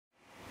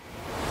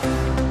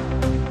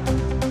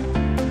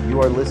You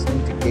are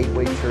listening to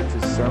Gateway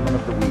Church's Sermon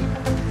of the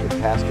Week with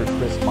Pastor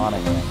Chris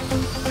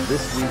Monahan.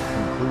 This week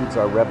concludes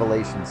our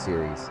Revelation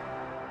series.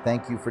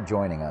 Thank you for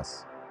joining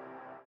us.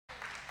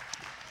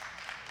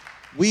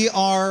 We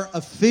are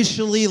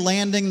officially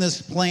landing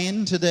this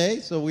plane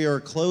today, so we are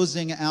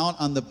closing out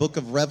on the book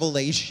of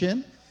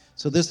Revelation.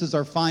 So this is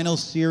our final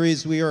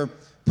series. We are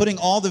putting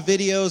all the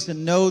videos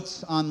and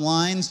notes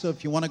online, so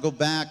if you want to go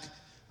back,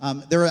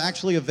 they're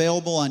actually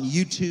available on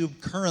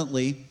YouTube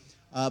currently,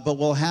 but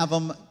we'll have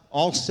them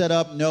all set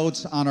up,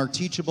 notes on our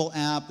Teachable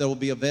app that will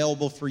be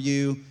available for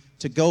you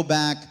to go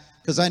back,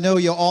 because I know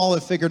you all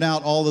have figured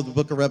out all of the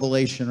book of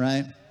Revelation,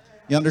 right?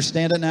 You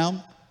understand it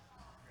now?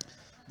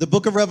 The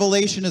book of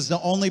Revelation is the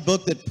only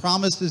book that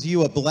promises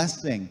you a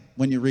blessing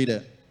when you read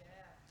it.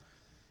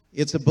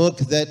 It's a book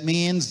that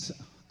means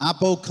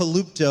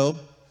apocalypto,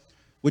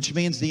 which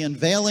means the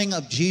unveiling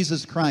of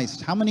Jesus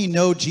Christ. How many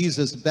know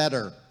Jesus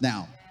better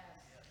now?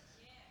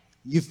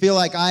 You feel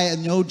like I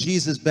know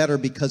Jesus better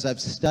because I've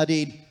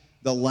studied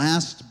the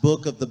last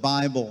book of the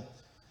Bible.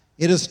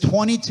 It is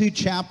 22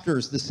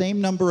 chapters, the same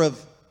number of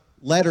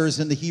letters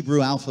in the Hebrew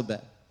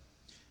alphabet.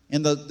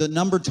 And the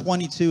number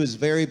 22 is a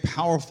very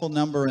powerful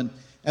number. And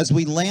as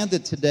we land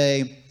it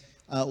today,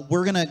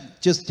 we're going to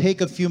just take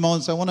a few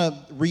moments. I want to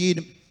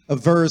read a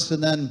verse,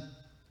 and then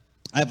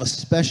I have a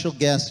special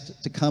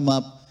guest to come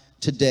up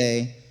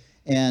today,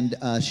 and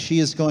she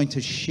is going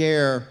to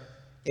share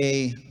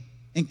an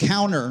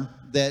encounter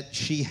that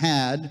she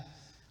had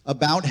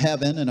about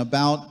heaven and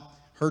about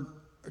her,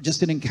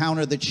 just an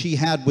encounter that she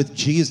had with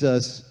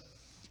Jesus,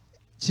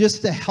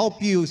 just to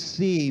help you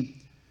see,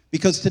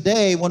 because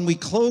today, when we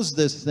close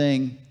this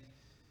thing,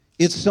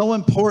 it's so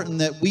important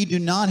that we do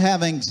not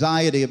have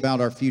anxiety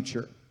about our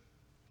future.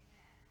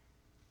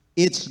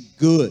 It's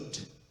good.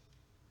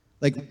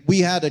 Like, we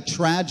had a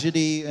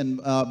tragedy in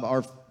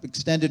our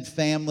extended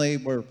family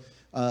where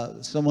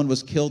someone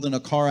was killed in a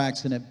car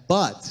accident,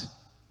 but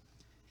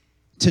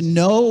to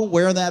know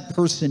where that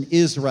person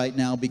is right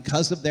now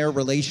because of their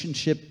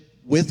relationship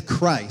with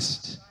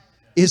Christ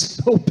is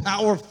so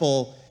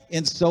powerful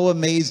and so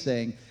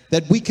amazing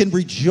that we can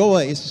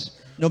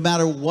rejoice no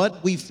matter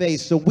what we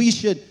face. So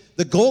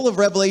the goal of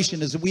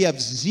Revelation is that we have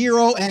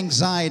zero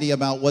anxiety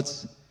about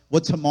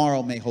what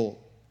tomorrow may hold.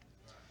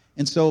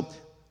 And so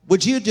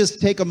would you just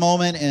take a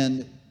moment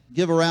and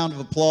give a round of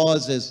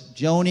applause as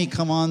Joni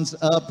comes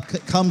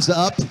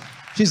up.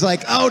 She's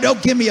like, oh,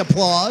 don't give me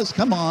applause.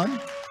 Come on.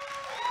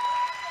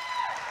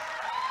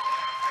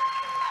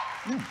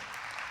 Yeah.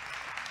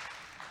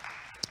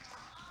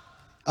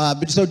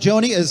 So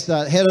Joni is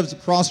head of the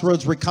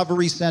Crossroads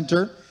Recovery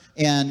Center,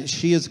 and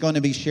she is going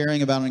to be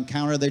sharing about an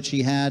encounter that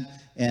she had,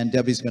 and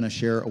Debbie's going to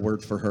share a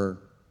word for her.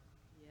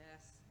 Yes.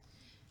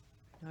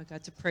 I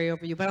got to pray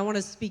over you, but I want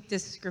to speak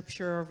this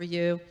scripture over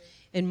you.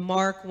 In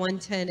Mark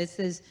 1:10, it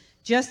says,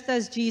 just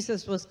as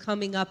Jesus was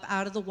coming up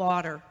out of the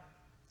water,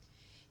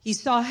 he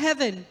saw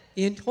heaven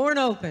being torn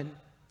open,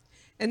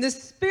 and the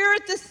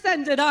Spirit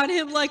descended on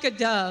him like a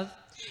dove.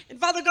 And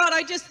Father God,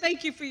 I just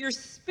thank you for your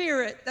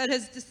Spirit that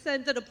has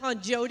descended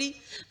upon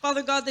Jody.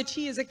 Father God, that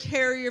she is a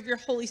carrier of your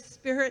Holy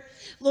Spirit.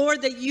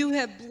 Lord, that you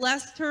have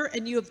blessed her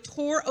and you have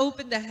tore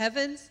open the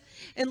heavens.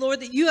 And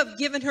Lord, that you have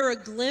given her a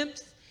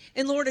glimpse.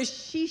 And Lord, as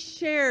she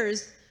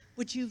shares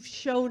what you've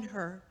shown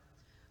her,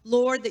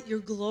 Lord, that your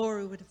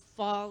glory would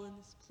fall in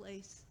this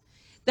place.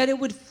 That it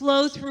would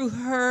flow through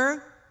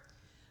her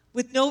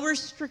with no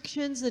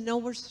restrictions and no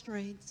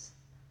restraints.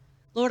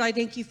 Lord, I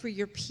thank you for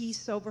your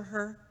peace over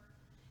her.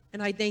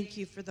 And I thank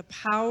you for the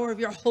power of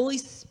your Holy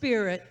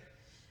Spirit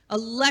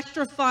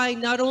electrifying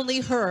not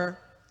only her,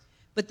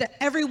 but that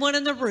everyone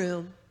in the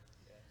room,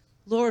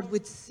 Lord,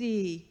 would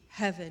see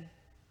heaven.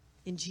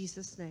 In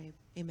Jesus' name,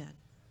 amen.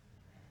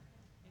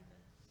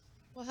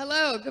 Well,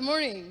 hello, good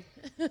morning.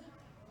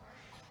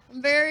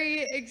 I'm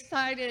very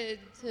excited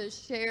to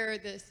share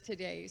this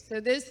today.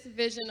 So this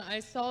vision, I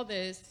saw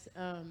this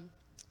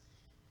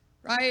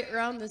right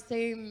around the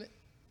same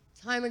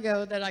time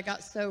ago that I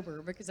got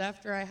sober, because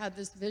after I had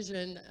this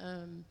vision,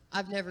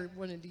 I've never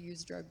wanted to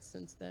use drugs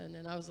since then,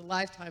 and I was a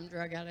lifetime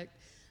drug addict.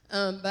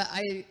 But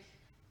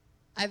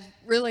I've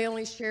really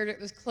only shared it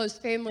with close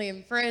family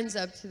and friends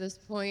up to this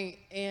point,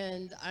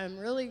 and I'm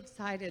really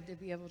excited to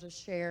be able to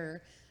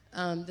share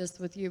this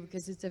with you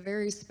because it's a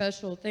very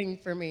special thing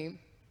for me.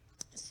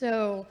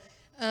 So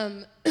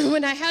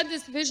when I had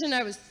this vision,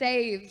 I was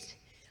saved.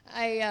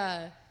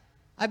 I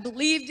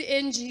believed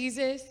in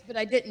Jesus, but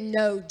I didn't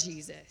know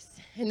Jesus.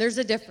 And there's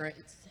a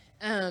difference.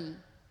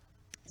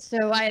 So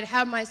I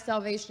had my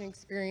salvation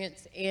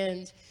experience,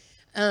 and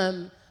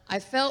I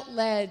felt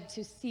led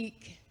to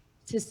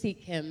seek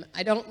him.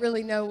 I don't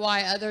really know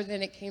why, other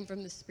than it came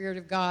from the Spirit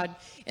of God.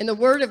 And the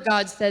Word of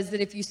God says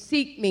that if you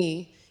seek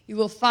me, you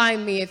will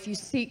find me if you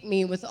seek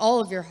me with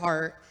all of your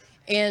heart.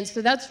 And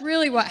so that's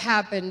really what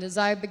happened as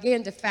I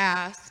began to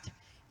fast,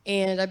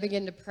 and I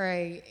began to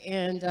pray,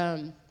 and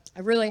I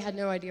really had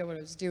no idea what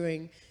I was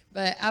doing.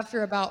 But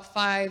after about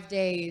 5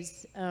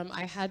 days,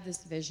 I had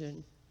this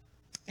vision.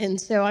 And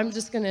so I'm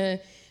just going to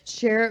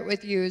share it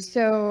with you.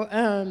 So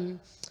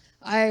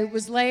I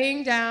was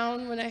laying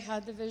down when I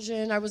had the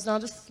vision. I was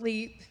not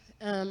asleep.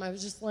 I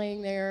was just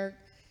laying there,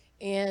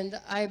 and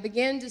I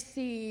began to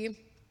see,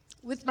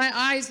 with my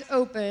eyes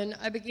open,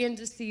 I began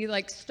to see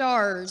like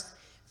stars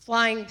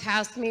flying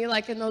past me,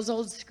 like in those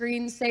old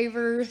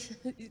screensaver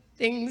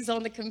things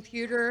on the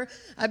computer.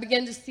 I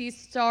began to see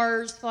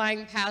stars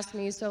flying past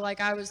me, so like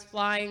I was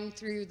flying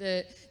through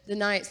the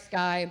night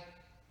sky.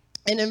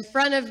 And in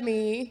front of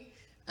me,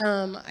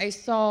 I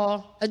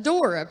saw a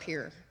door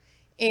appear.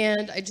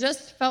 And I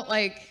just felt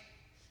like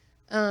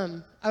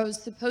I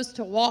was supposed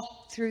to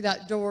walk through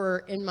that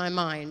door in my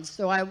mind.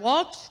 So I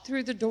walked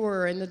through the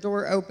door, and the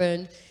door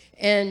opened.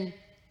 And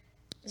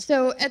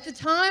so at the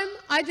time,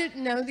 I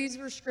didn't know these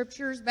were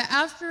scriptures, but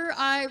after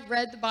I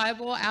read the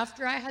Bible,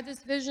 after I had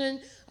this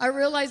vision, I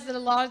realized that a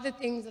lot of the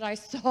things that I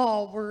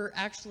saw were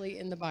actually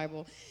in the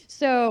Bible.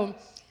 So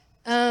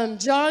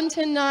John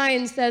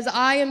 10:9 says,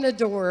 I am the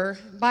door.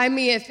 By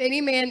me, if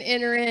any man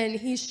enter in,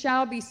 he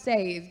shall be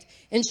saved,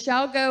 and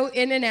shall go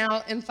in and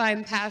out and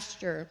find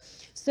pasture.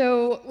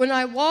 So when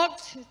I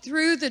walked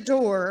through the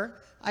door,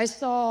 I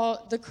saw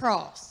the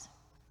cross,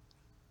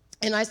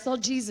 and I saw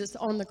Jesus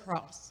on the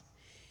cross.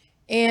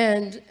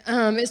 And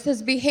it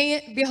says,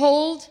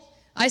 behold,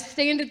 I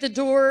stand at the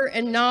door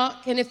and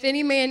knock, and if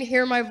any man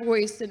hear my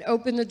voice and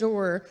open the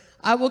door,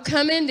 I will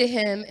come into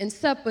him and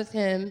sup with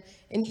him,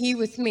 and he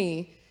with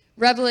me.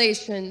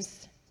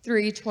 Revelations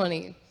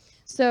 3:20.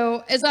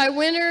 So as I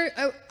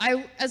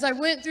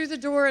went through the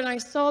door and I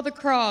saw the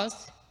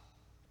cross,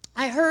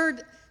 I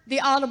heard the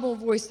audible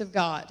voice of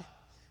God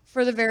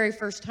for the very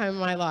first time in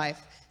my life.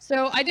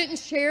 So I didn't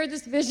share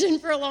this vision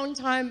for a long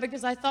time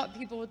because I thought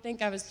people would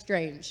think I was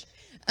strange.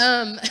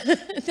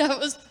 That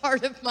was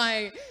part of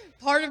my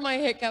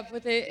hiccup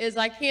with it, is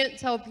I can't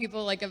tell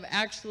people like I'm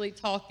actually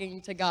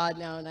talking to God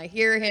now, and I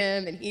hear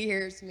him and he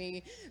hears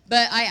me,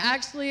 but I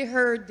actually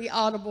heard the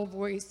audible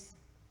voice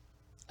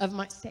of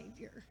my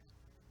Savior.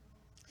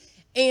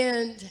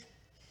 And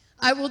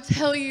I will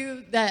tell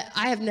you that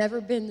I have never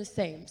been the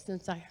same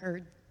since I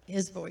heard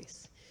his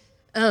voice.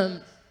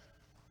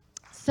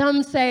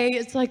 Some say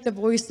it's like the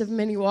voice of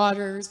many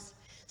waters.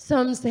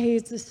 Some say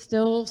it's a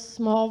still,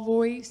 small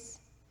voice.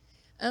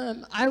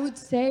 I would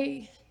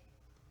say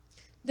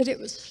that it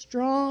was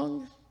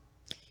strong,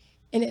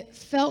 and it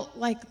felt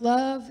like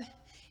love,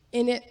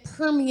 and it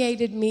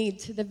permeated me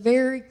to the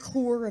very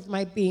core of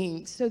my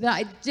being, so that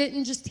I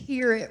didn't just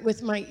hear it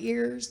with my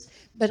ears,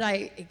 but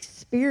I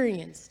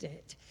experienced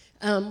it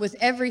with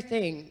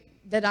everything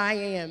that I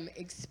am,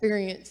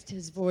 experienced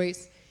his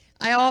voice.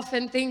 I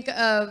often think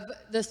of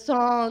the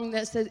song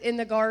that says, In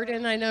the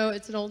Garden. I know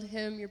it's an old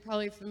hymn, you're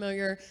probably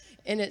familiar,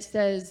 and it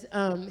says,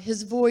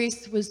 his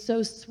voice was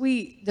so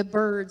sweet, the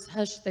birds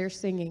hushed their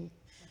singing.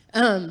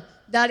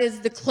 That is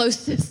the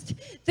closest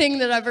thing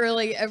that I've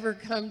really ever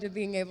come to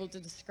being able to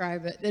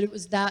describe it, that it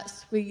was that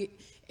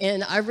sweet.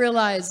 And I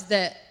realized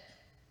that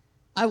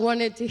I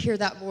wanted to hear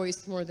that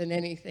voice more than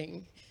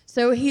anything.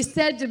 So he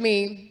said to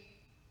me,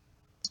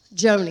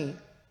 Joni,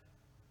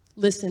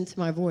 listen to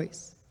my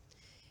voice.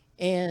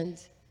 And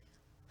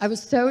I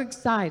was so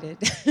excited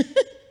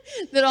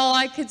that all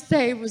I could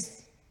say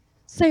was,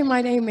 say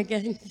my name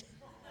again.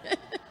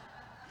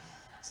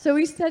 So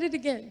he said it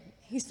again.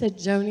 He said,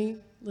 Joni,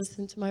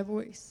 listen to my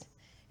voice.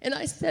 And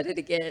I said it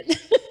again.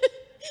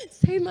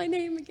 Say my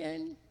name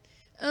again.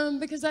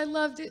 Because I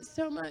loved it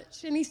so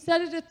much. And he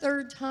said it a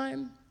third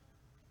time.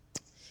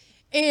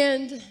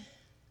 And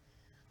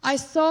I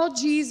saw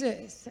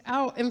Jesus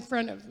out in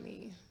front of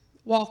me,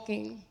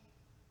 walking.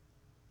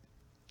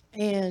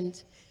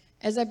 And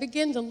as I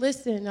began to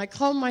listen, I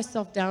calmed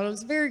myself down. I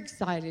was very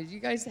excited.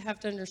 You guys have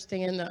to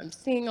understand that I'm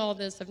seeing all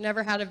this. I've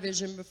never had a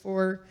vision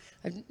before.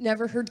 I've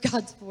never heard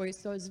God's voice,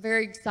 so I was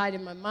very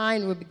excited. My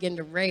mind would begin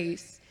to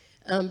race.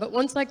 But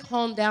once I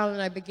calmed down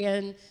and I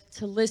began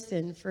to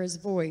listen for his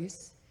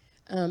voice,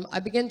 I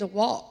began to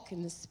walk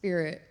in the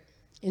Spirit.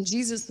 And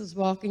Jesus was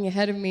walking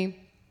ahead of me.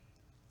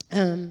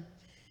 I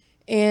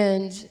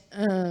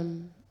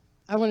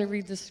want to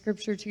read the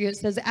scripture to you. It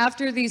says,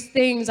 after these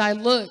things I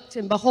looked,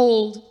 and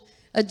behold,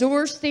 a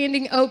door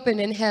standing open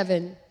in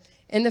heaven.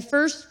 And the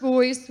first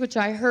voice which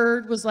I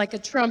heard was like a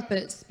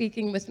trumpet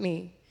speaking with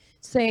me,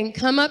 saying,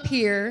 come up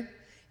here,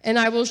 and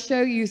I will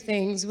show you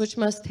things which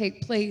must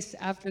take place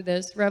after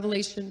this.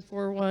 Revelation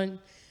 4:1.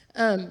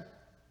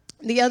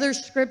 The other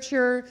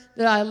scripture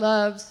that I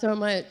love so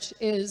much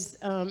is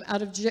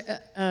out of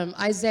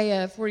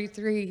Isaiah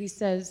 43. He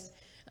says,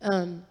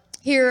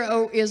 hear,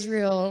 O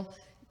Israel,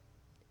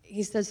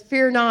 he says,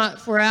 fear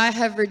not, for I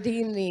have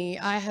redeemed thee.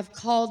 I have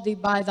called thee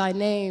by thy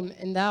name,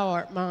 and thou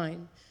art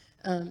mine.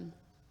 And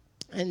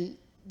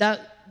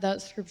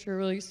that scripture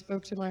really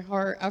spoke to my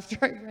heart after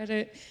I read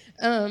it.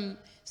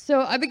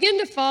 So I began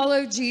to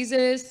follow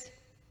Jesus,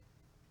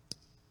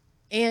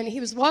 and he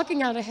was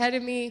walking out ahead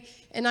of me,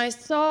 and I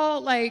saw,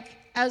 like,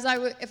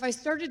 if I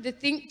started to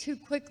think too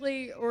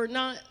quickly or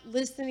not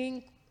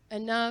listening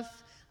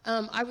enough,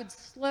 I would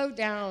slow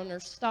down or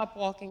stop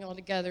walking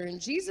altogether. And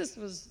Jesus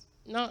was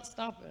not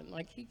stopping.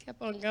 Like, he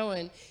kept on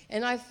going.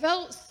 And I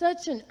felt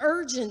such an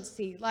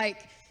urgency,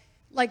 like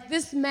like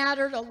this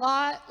mattered a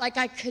lot. Like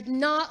I could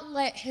not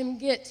let him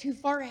get too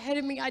far ahead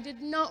of me. I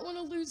did not want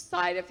to lose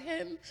sight of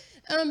him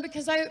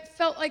because I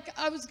felt like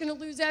I was going to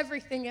lose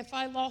everything if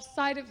I lost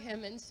sight of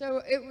him. And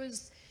so it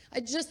was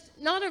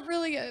not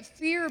really a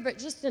fear, but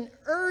just an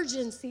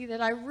urgency that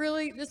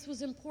this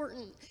was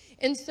important.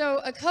 And so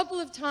a couple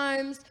of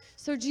times,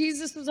 so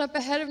Jesus was up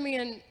ahead of me,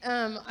 and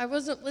I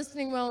wasn't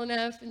listening well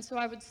enough, and so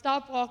I would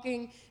stop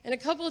walking, and a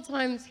couple of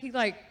times he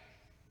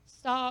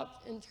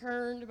stopped and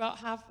turned about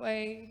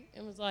halfway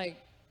and was like,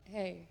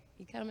 "Hey,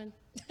 you coming?"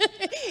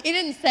 He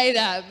didn't say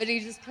that, but he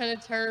just kind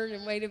of turned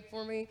and waited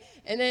for me,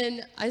 and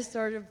then I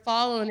started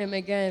following him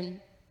again,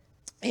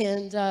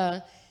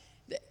 and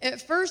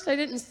at first, I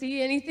didn't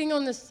see anything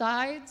on the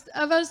sides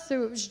of us,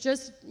 so it was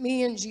just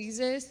me and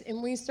Jesus,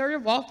 and we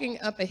started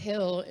walking up a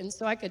hill, and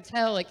so I could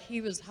tell, like,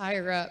 he was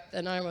higher up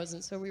than I was,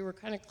 and so we were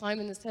kind of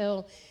climbing this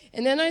hill,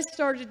 and then I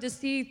started to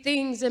see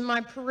things in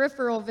my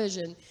peripheral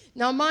vision.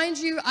 Now, mind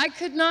you, I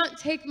could not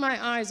take my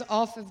eyes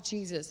off of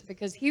Jesus,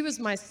 because he was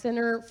my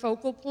center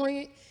focal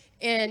point,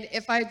 and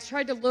if I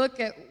tried to look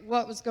at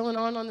what was going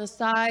on the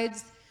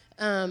sides,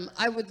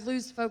 I would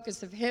lose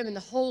focus of him, and the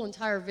whole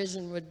entire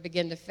vision would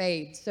begin to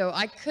fade. So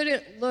I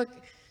couldn't look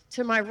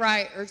to my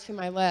right or to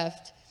my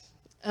left.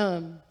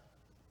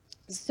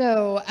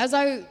 So as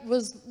I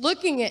was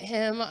looking at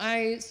him,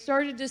 I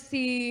started to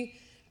see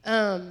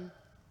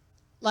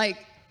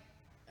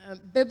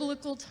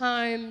biblical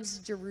times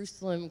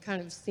Jerusalem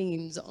kind of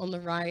scenes on the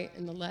right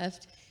and the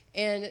left.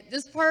 And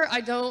this part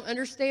I don't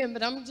understand,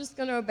 but I'm just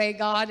going to obey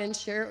God and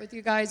share it with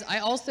you guys. I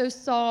also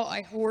saw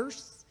a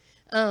horse.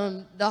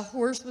 The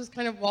horse was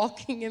kind of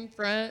walking in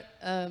front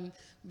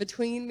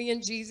between me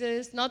and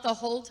Jesus. Not the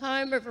whole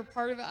time, but for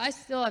part of it. I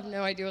still have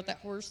no idea what that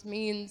horse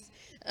means.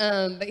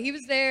 But he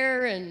was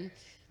there, and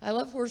I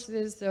love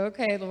horses, so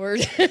okay, Lord.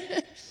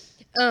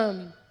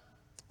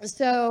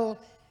 So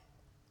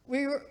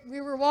we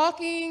were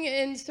walking,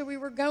 and so we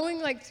were going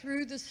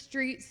through the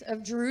streets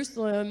of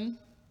Jerusalem,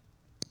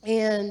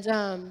 and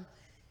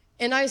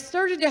I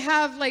started to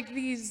have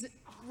these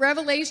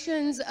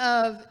revelations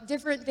of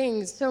different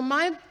things. So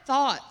my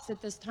thoughts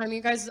at this time,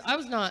 you guys, I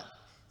was not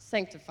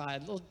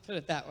sanctified. We'll put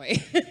it that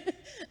way.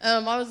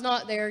 I was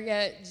not there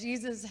yet.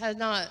 Jesus had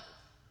not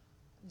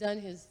done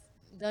his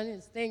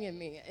thing in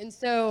me, and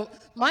so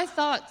my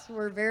thoughts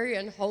were very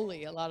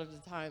unholy a lot of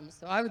the time.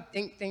 So I would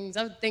think things.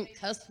 I would think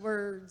cuss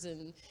words,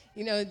 and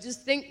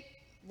just think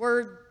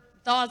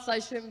thoughts I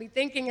shouldn't be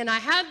thinking. And I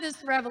had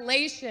this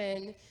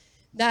revelation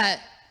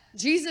that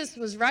Jesus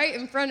was right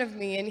in front of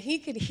me, and he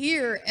could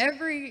hear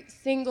every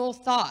single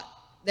thought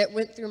that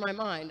went through my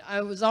mind.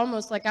 I was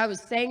almost like I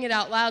was saying it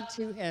out loud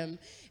to him.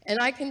 And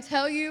I can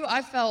tell you,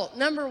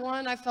 number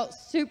one, I felt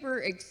super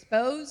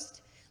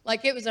exposed,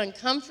 like it was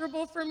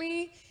uncomfortable for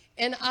me.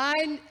 And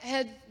I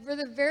had, for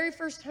the very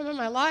first time in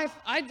my life,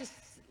 I was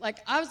like,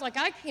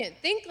 I can't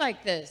think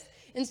like this.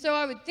 And so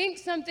I would think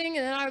something,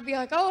 and then I would be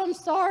like, "Oh, I'm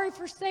sorry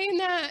for saying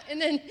that."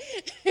 And then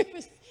it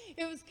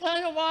was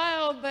kind of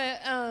wild, but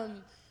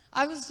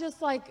I was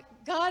just like,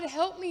 "God,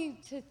 help me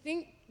to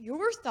think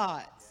your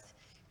thoughts."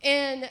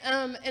 And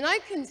I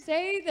can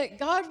say that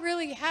God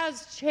really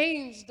has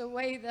changed the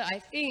way that I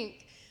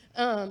think.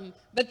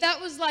 But that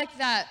was like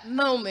that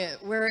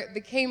moment where it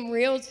became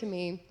real to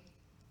me.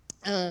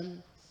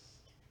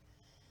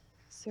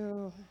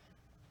 So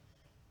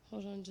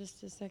hold on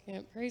just a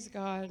second. Praise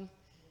God.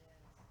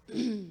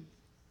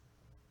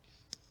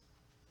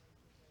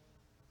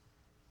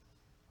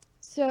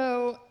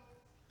 So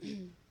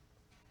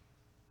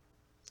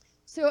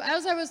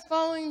as I was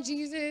following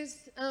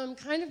Jesus,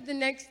 kind of the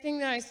next thing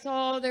that I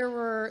saw, there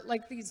were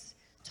these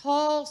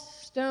tall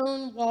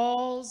stone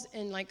walls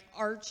and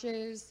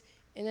arches,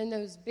 and then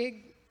those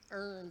big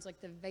urns,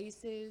 the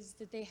vases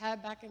that they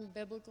had back in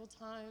biblical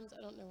times.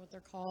 I don't know what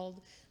they're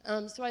called.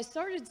 So I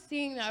started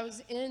seeing that I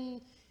was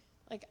in,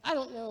 I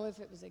don't know if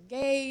it was a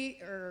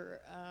gate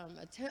or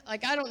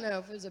I don't know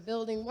if it was a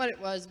building, what it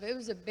was, but it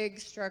was a big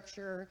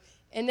structure.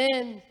 And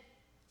then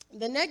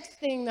the next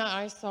thing that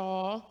I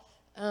saw,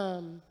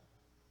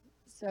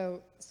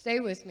 so stay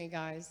with me,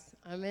 guys.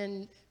 I'm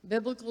in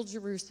biblical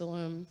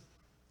Jerusalem,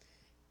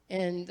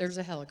 and there's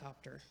a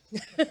helicopter.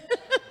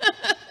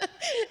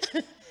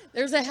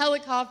 There's a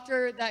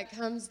helicopter that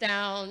comes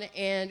down,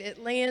 and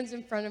it lands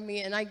in front of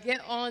me, and I get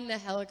on the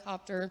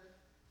helicopter,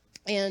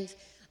 and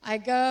I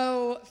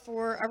go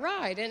for a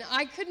ride. And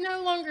I could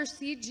no longer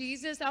see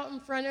Jesus out in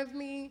front of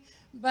me,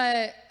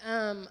 but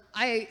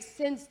I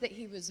sensed that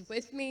he was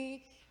with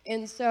me,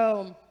 and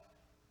so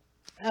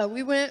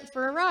we went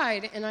for a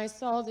ride, and I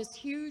saw this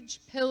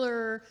huge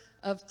pillar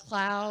of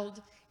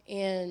cloud,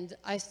 and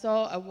I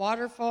saw a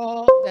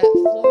waterfall that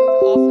flowed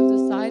off of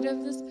the side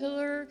of this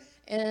pillar,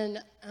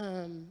 and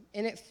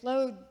it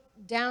flowed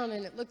down,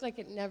 and it looked like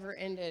it never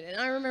ended. And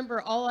I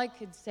remember all I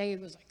could say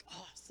was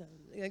awesome.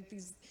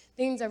 These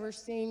things I was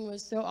seeing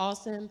was so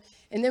awesome.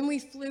 And then we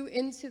flew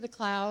into the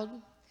cloud,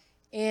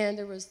 and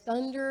there was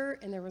thunder,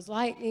 and there was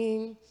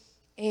lightning,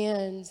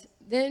 and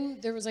then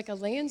there was a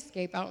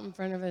landscape out in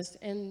front of us,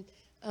 and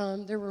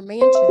there were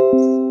mansions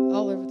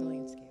all over the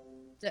landscape.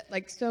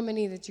 like so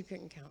many that you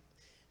couldn't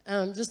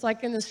count. Just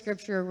like in the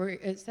scripture where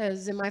it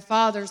says, in my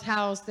Father's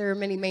house there are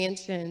many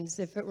mansions.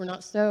 If it were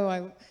not so,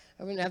 I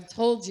wouldn't have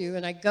told you.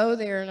 And I go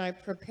there and I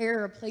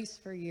prepare a place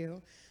for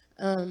you.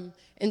 And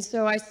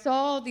so I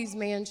saw these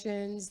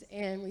mansions,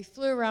 and we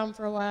flew around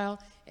for a while.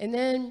 And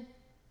then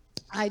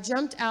I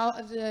jumped out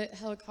of the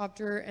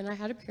helicopter, and I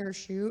had a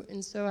parachute.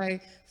 And so I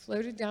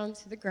floated down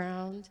to the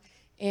ground.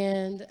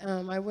 And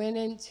I went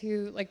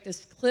into like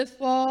this cliff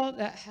wall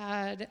that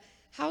had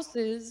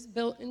houses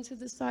built into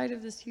the side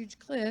of this huge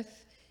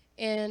cliff.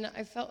 And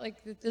I felt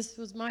like that this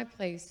was my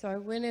place. So I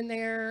went in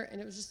there,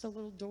 and it was just a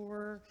little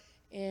door.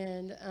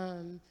 And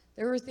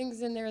there were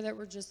things in there that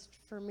were just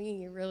for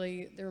me,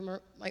 really. There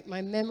were like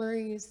my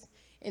memories.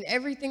 And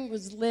everything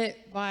was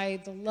lit by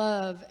the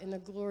love and the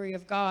glory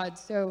of God.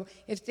 So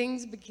if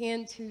things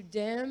began to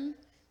dim,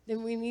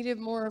 then we needed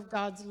more of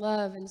God's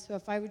love. And so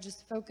if I would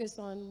just focus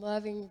on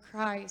loving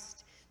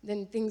Christ,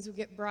 then things would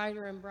get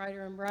brighter and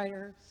brighter and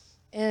brighter.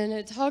 And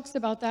it talks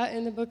about that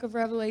in the book of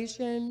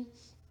Revelation.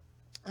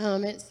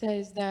 It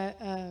says that,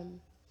 I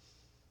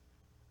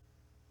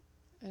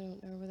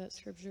don't know where that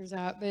scripture's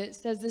at, but it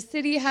says the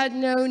city had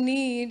no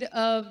need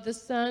of the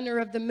sun or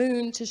of the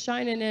moon to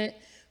shine in it,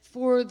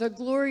 for the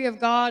glory of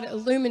God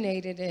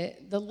illuminated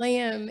it. The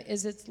Lamb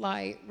is its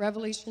light.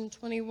 Revelation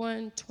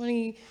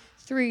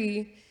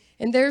 21:23.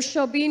 And there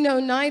shall be no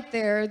night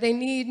there. They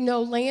need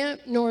no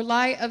lamp nor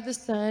light of the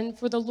sun,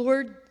 for the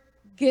Lord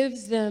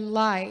gives them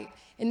light,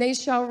 and they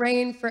shall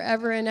reign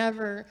forever and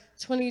ever.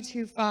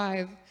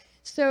 22:5.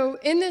 So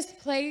in this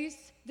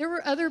place, there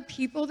were other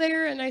people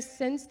there, and I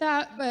sensed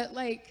that, but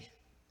like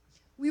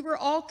we were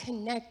all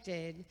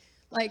connected.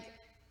 Like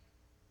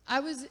I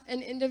was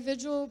an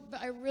individual,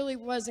 but I really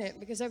wasn't,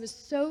 because I was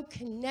so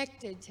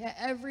connected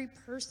to every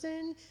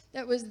person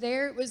that was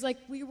there. It was like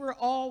we were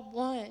all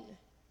one.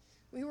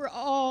 We were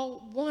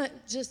all one,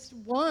 just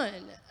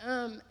one.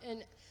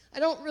 And I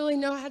don't really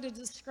know how to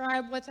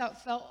describe what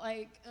that felt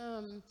like.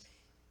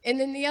 And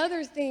then the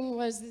other thing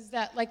is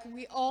that like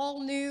we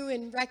all knew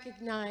and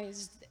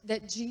recognized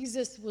that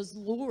Jesus was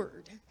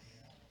Lord,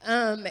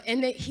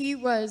 and that he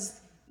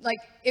was like,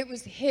 it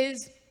was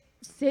his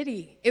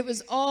city. It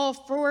was all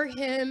for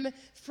him,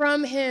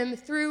 from him,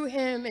 through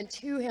him, and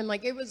to him.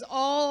 Like it was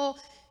all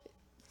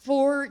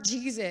for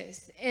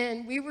Jesus.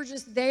 And we were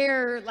just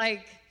there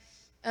like,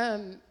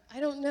 I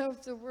don't know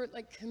if the word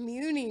like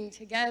communing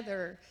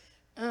together.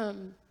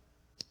 And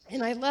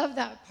I love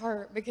that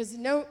part, because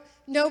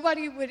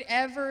nobody would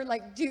ever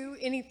like do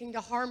anything to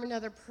harm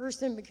another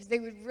person, because they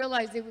would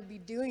realize they would be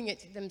doing it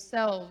to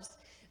themselves,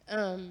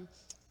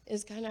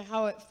 is kind of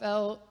how it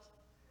felt.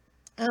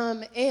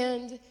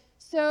 And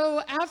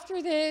so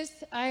after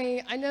this,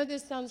 I know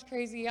this sounds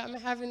crazy. I'm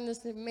having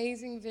this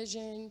amazing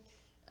vision,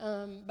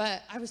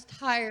 but I was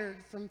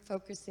tired from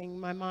focusing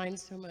my mind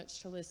so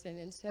much to listen.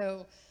 And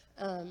so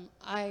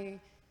I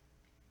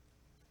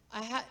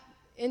had,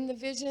 in the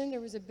vision, there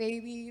was a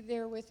baby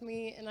there with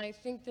me, and I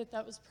think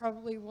that was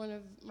probably one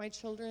of my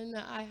children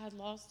that I had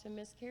lost to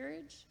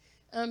miscarriage.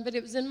 But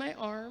it was in my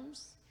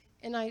arms,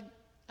 and I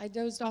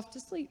dozed off to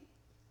sleep.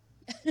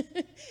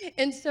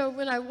 And so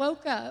when I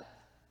woke up,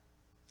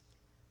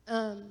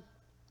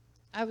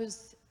 I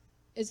was,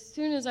 as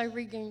soon as I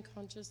regained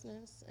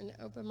consciousness and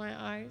opened my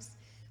eyes,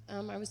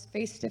 I was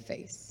face to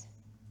face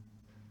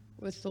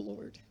with the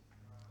Lord.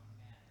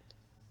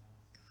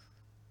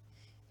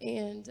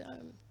 And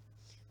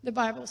the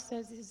Bible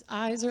says his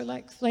eyes are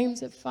like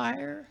flames of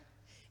fire,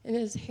 and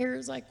his hair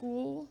is like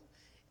wool.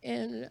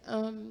 And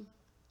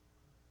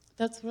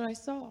that's what I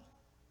saw.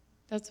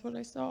 That's what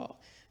I saw.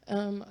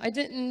 I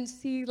didn't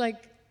see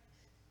like,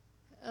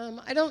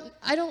 I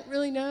don't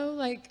really know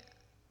like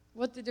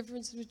what the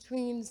difference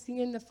between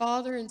seeing the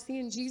Father and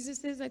seeing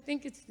Jesus is. I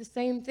think it's the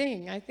same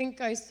thing. I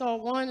think I saw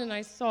one and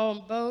I saw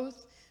them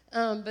both.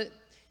 But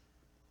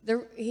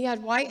he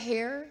had white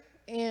hair,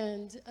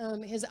 and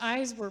his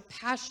eyes were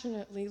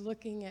passionately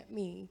looking at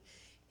me.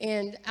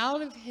 And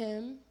out of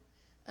him,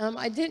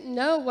 I didn't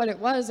know what it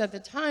was at the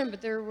time,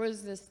 but there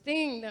was this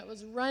thing that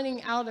was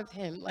running out of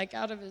him, like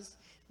out of his,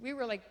 we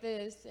were like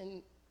this,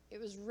 and it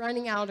was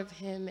running out of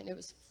him, and it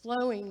was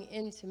flowing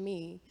into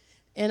me.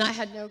 And I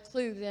had no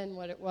clue then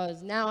what it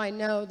was. Now I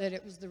know that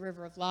it was the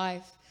river of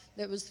life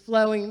that was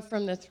flowing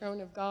from the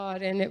throne of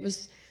God, and it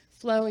was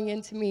flowing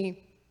into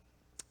me.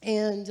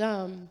 And,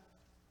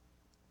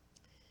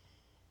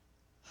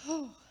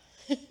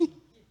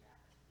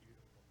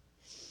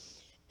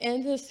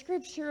 and the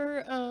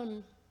scripture,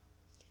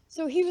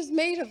 so he was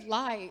made of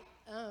light.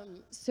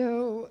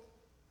 So,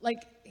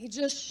 like, he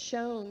just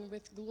shone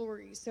with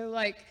glory. So,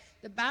 like,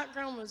 the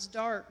background was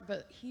dark,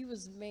 but he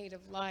was made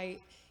of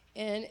light.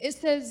 And it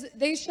says,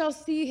 they shall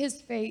see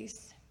his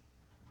face,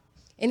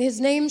 and his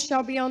name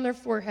shall be on their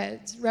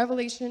foreheads.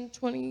 Revelation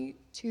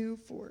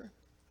 22:4.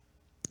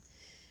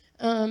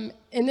 And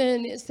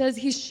then it says,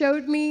 he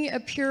showed me a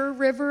pure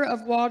river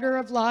of water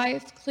of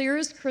life, clear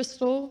as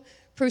crystal,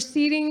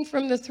 proceeding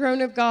from the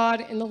throne of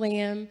God and the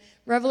Lamb.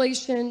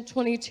 Revelation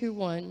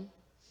 22:1.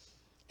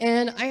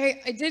 And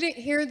I didn't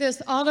hear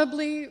this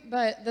audibly,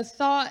 but the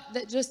thought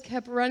that just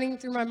kept running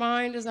through my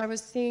mind as I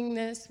was seeing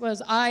this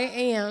was, I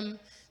am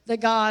the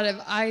God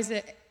of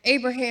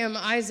Abraham,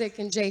 Isaac,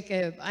 and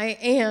Jacob. I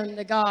am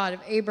the God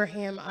of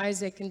Abraham,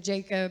 Isaac, and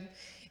Jacob.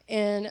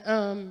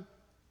 And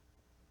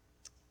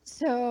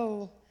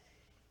so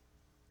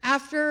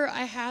after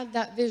I had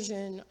that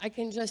vision, I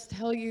can just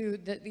tell you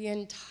that the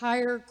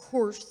entire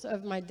course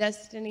of my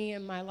destiny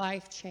and my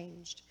life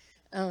changed.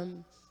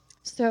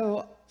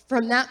 So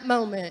from that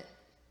moment,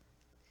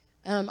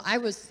 I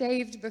was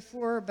saved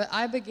before, but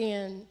I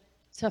began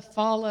to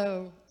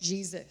follow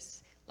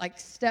Jesus, like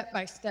step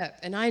by step.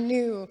 And I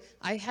knew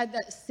I had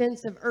that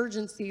sense of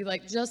urgency,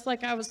 like just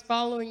like I was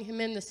following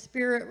him in the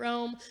spirit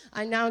realm,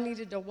 I now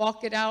needed to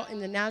walk it out in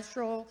the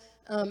natural.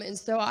 And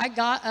so I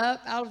got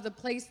up out of the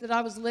place that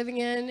I was living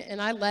in, and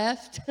I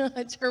left.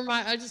 I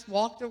just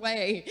walked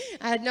away.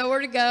 I had nowhere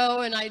to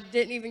go, and I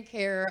didn't even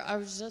care. I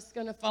was just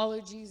going to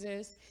follow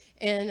Jesus.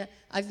 And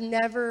I've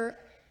never,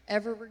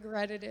 ever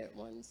regretted it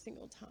one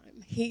single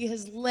time. He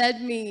has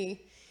led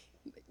me,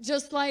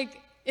 just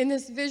like in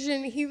this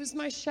vision, he was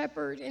my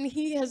shepherd, and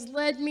he has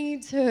led me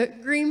to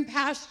green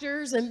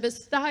pastures and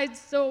beside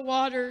still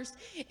waters,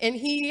 and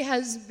he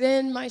has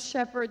been my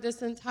shepherd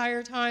this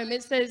entire time.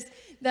 It says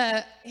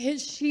that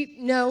his sheep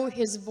know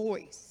his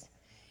voice.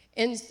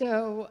 And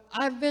so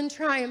I've been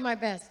trying my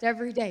best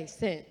every day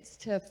since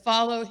to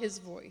follow his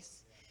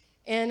voice.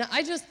 And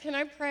can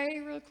I pray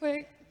real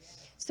quick?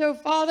 So,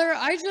 Father,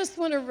 I just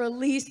want to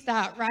release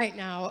that right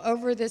now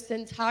over this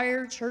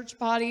entire church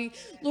body.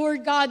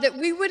 Lord God, that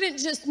we wouldn't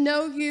just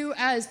know you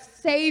as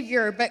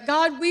Savior, but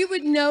God, we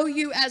would know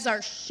you as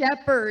our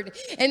shepherd,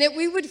 and that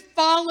we would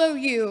follow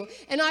you.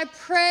 And I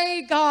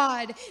pray,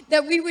 God,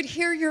 that we would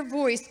hear your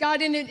voice,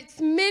 God, in its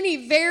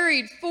many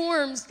varied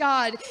forms,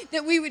 God,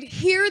 that we would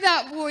hear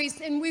that voice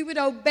and we would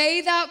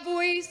obey that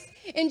voice.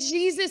 And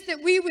Jesus, that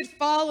we would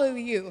follow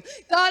you.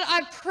 God,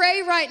 I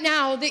pray right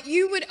now that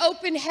you would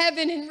open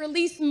heaven and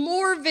release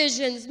more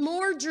visions,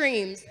 more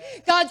dreams.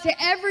 God, to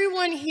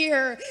everyone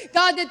here,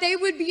 God, that they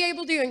would be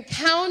able to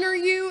encounter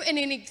you and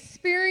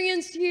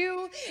experience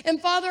you. And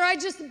Father, I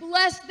just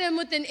bless them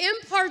with an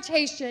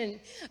impartation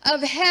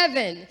of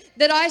heaven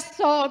that I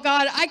saw.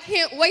 God, I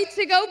can't wait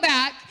to go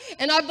back.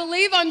 And I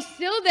believe I'm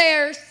still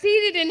there,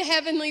 seated in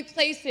heavenly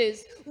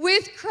places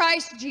with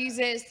Christ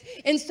Jesus.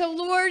 And so,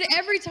 Lord,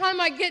 every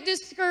time I get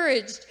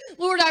discouraged,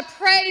 Lord, I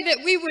pray that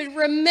we would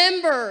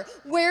remember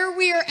where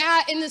we are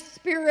at in the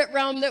spirit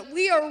realm, that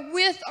we are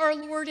with our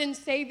Lord and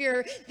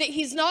Savior, that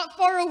he's not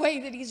far away,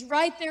 that he's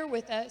right there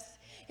with us.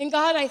 And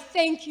God, I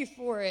thank you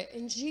for it.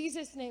 In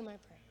Jesus' name I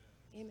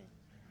pray. Amen.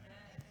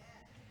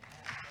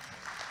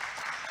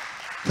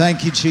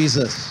 Thank you,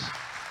 Jesus.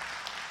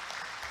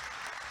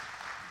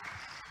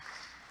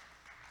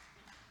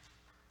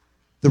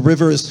 The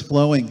river is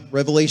flowing.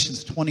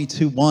 Revelations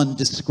 22:1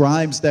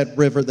 describes that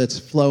river that's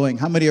flowing.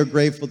 How many are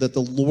grateful that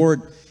the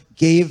Lord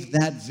gave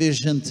that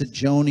vision to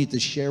Joni to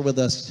share with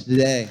us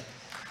today?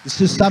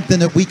 This is something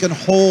that we can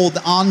hold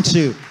on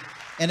to.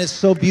 And it's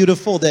so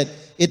beautiful that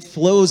it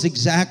flows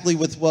exactly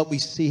with what we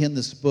see in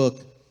this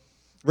book.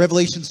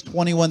 Revelations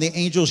 21, the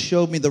angel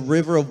showed me the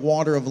river of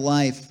water of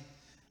life,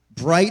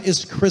 bright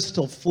as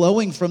crystal,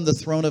 flowing from the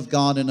throne of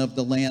God and of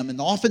the Lamb.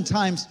 And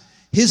oftentimes,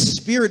 his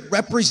spirit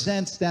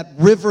represents that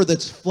river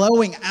that's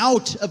flowing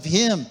out of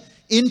him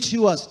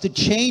into us to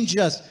change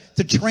us,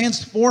 to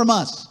transform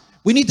us.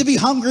 We need to be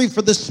hungry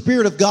for the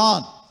Spirit of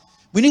God.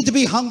 We need to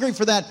be hungry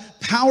for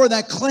that power,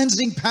 that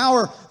cleansing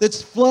power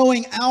that's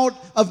flowing out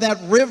of that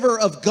river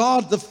of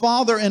God the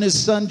Father and his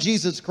Son,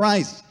 Jesus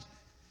Christ.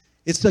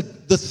 It's the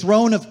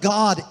throne of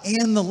God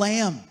and the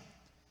Lamb.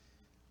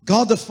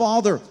 God the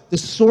Father, the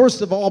source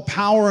of all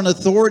power and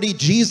authority.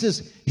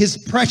 Jesus, his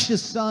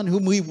precious Son,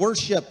 whom we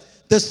worship.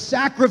 The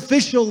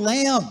sacrificial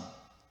lamb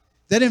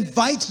that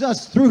invites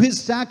us through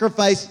his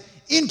sacrifice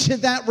into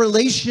that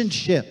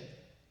relationship.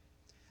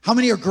 How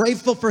many are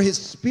grateful for his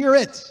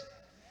Spirit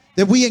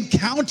that we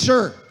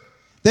encounter,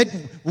 that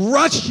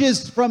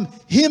rushes from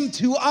him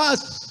to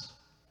us?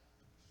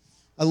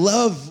 I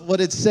love what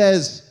it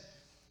says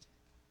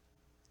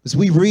as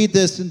we read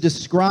this and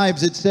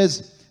describes. It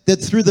says that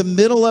through the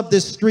middle of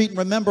this street, and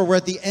remember, we're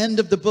at the end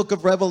of the book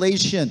of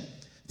Revelation,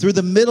 through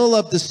the middle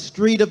of the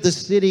street of the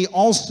city,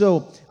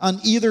 also on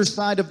either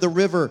side of the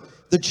river,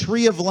 the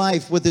tree of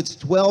life with its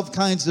 12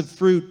 kinds of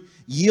fruit,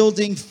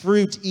 yielding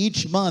fruit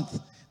each month.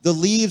 The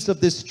leaves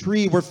of this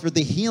tree were for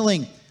the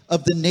healing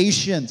of the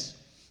nations.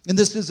 And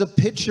this is a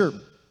picture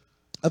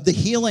of the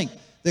healing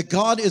that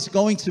God is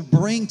going to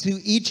bring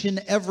to each and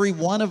every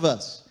one of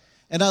us.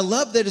 And I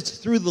love that it's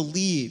through the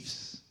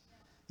leaves.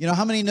 You know,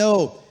 how many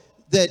know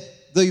that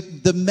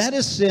the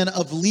medicine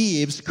of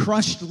leaves,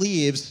 crushed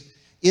leaves,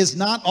 is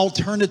not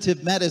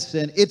alternative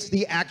medicine, it's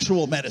the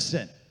actual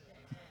medicine.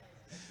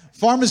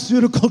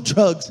 Pharmaceutical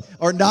drugs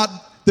are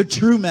not the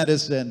true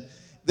medicine.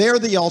 They're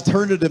the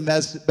alternative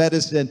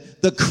medicine.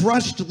 The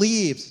crushed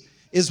leaves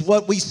is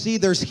what we see.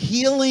 There's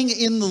healing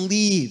in the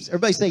leaves.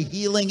 Everybody say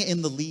healing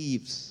in the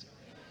leaves.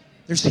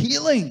 There's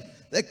healing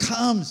that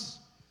comes.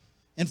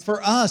 And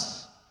for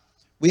us,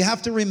 We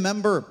have to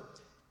remember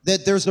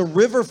that there's a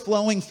river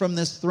flowing from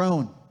this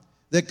throne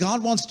that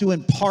God wants to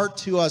impart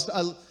to us.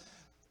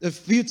 A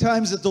few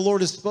times that the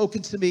Lord has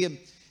spoken to me,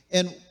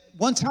 and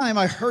one time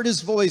I heard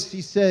his voice.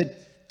 He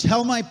said,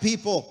 tell my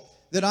people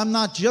that I'm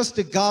not just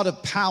a God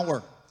of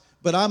power,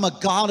 but I'm a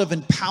God of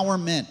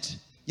empowerment.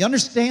 You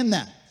understand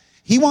that?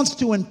 He wants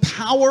to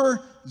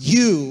empower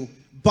you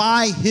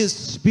by his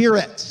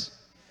Spirit.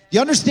 You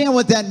understand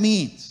what that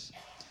means?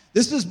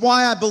 This is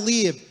why I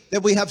believe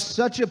that we have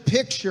such a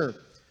picture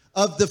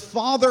of the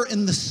Father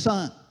and the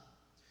Son.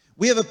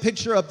 We have a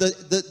picture of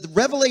the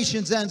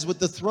Revelations ends with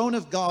the throne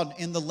of God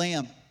and the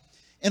Lamb.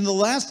 And the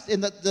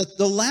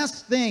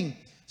last thing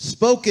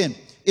spoken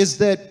is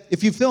that,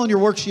 if you fill in your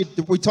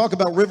worksheet, we talk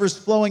about rivers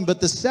flowing, but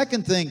the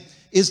second thing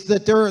is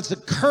that there is a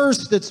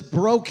curse that's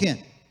broken.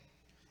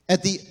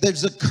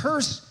 There's a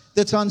curse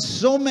that's on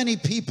so many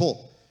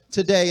people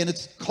today, and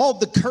it's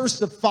called the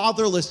curse of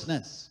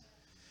fatherlessness.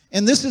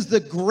 And this is the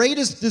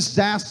greatest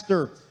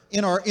disaster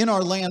in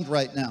our land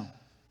right now.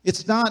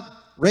 It's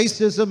not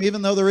racism,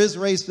 even though there is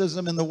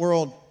racism in the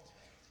world.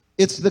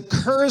 It's the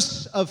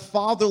curse of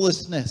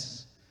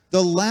fatherlessness,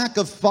 the lack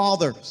of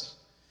fathers.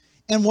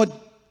 And what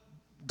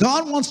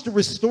God wants to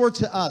restore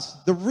to us,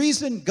 the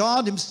reason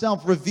God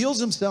himself reveals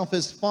himself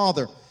as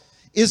Father,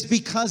 is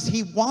because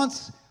he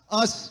wants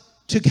us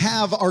to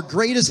have our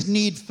greatest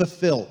need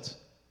fulfilled.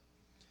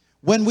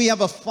 When we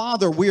have a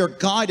father, we are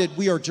guided,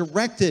 we are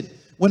directed.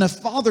 When a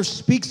father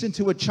speaks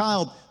into a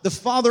child, the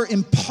father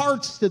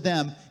imparts to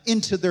them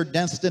into their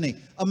destiny.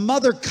 A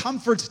mother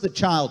comforts the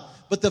child,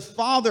 but the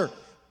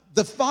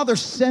father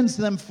sends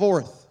them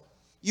forth.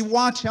 You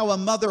watch how a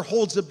mother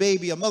holds a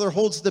baby. A mother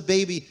holds the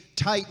baby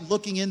tight,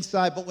 looking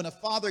inside, but when a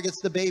father gets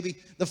the baby,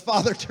 the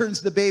father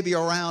turns the baby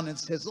around and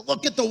says,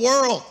 look at the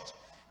world.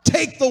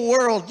 Take the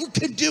world. You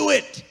can do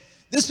it.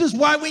 This is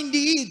why we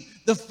need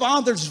the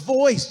Father's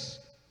voice.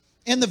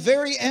 And the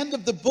very end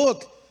of the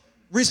book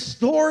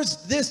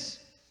restores this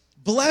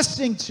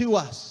blessing to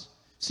us.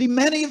 See,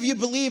 many of you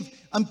believe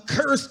I'm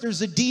cursed,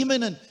 there's a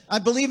demon, and I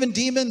believe in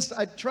demons.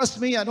 Trust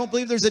me, I don't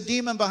believe there's a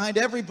demon behind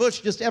every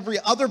bush, just every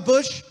other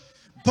bush.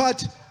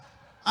 But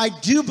I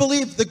do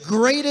believe the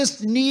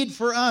greatest need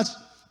for us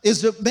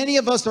is that many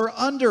of us are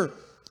under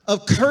a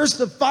curse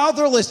of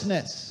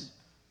fatherlessness.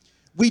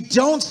 We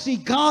don't see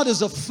God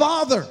as a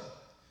father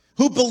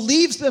who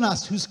believes in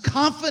us, who's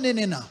confident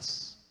in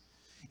us.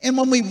 And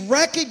when we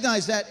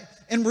recognize that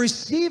and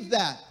receive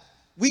that,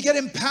 we get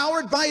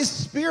empowered by his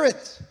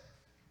Spirit.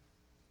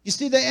 You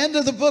see, the end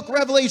of the book,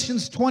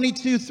 Revelations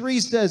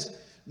 22:3 says,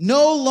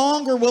 no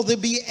longer will there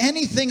be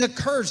anything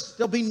accursed.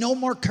 There'll be no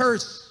more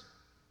curse.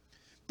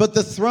 But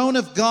the throne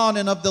of God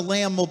and of the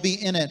Lamb will be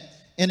in it,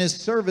 and his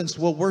servants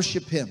will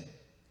worship him.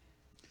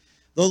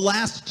 The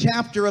last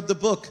chapter of the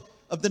book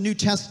of the New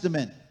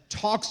Testament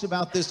talks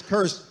about this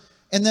curse.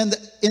 And then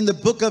in the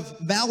book of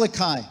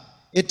Malachi,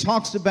 it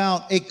talks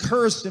about a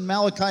curse in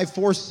Malachi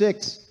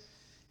 4:6.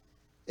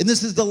 And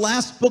this is the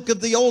last book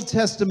of the Old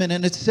Testament,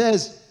 and it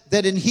says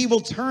that he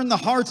will turn the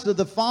hearts of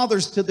the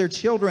fathers to their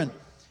children,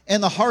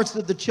 and the hearts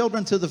of the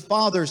children to the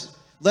fathers,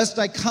 lest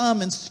I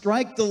come and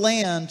strike the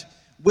land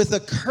with a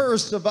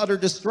curse of utter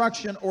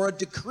destruction, or a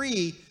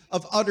decree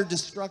of utter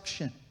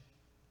destruction.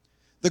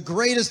 The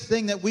greatest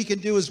thing that we can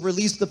do is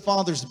release the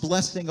Father's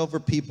blessing over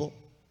people,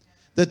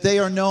 that they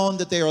are known,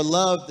 that they are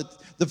loved, that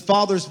the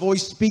Father's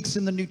voice speaks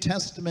in the New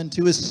Testament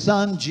to his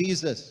Son,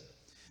 Jesus.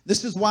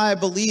 This is why I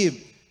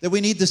believe that we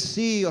need to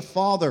see a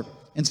Father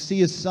and see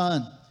his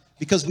Son,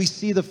 because we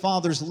see the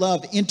Father's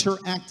love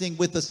interacting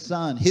with the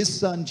Son, his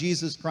Son,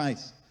 Jesus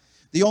Christ.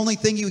 The only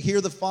thing you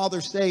hear the Father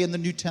say in the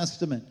New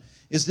Testament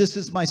is, this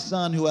is my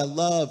Son who I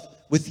love.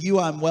 With you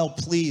I'm well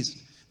pleased.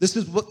 This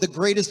is what the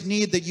greatest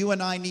need that you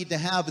and I need to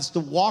have, is to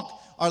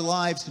walk our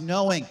lives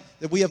knowing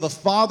that we have a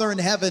Father in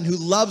heaven who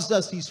loves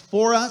us. He's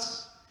for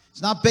us.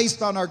 It's not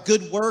based on our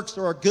good works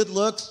or our good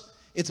looks.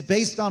 It's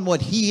based on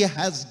what he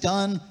has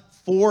done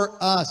for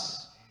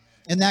us.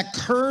 And that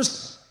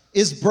curse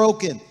is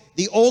broken.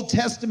 The Old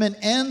Testament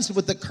ends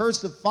with the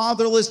curse of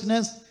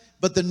fatherlessness,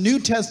 but the New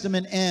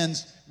Testament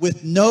ends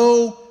with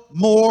no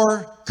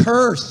more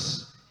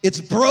curse. It's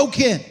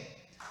broken.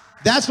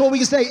 That's what we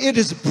can say. It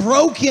is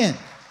broken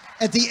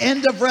at the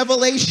end of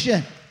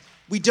Revelation.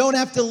 We don't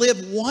have to live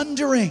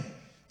wondering,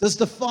 does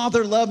the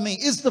Father love me?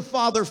 Is the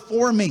Father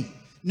for me?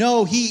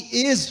 No,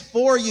 he is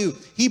for you.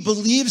 He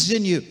believes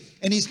in you,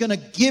 and he's going to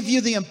give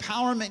you the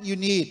empowerment you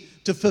need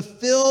to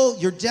fulfill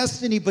your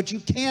destiny, but you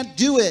can't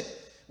do it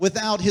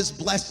without his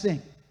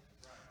blessing.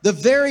 The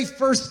very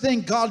first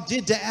thing God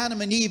did to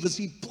Adam and Eve was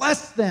he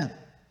blessed them.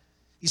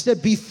 He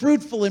said, be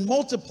fruitful and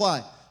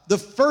multiply. The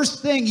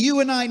first thing you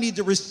and I need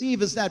to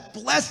receive is that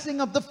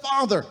blessing of the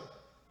Father.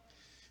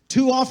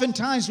 Too often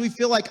times we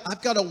feel like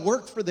I've got to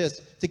work for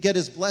this to get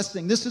his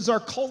blessing. This is our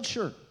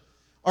culture.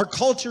 Our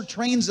culture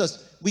trains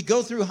us. We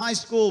go through high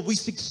school, we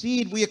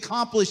succeed, we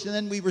accomplish, and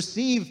then we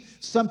receive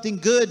something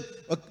good,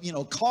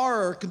 a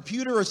car or a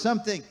computer or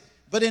something.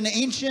 But in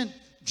ancient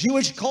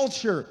Jewish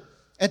culture,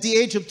 at the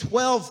age of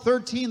 12,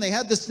 13, they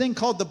had this thing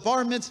called the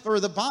bar mitzvah or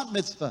the bat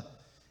mitzvah.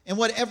 And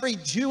what every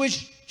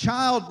Jewish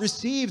child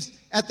receives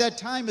at that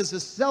time is a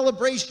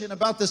celebration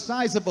about the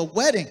size of a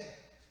wedding.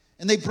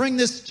 And they bring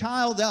this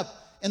child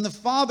up, and the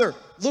father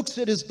looks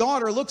at his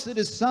daughter, looks at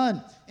his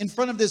son in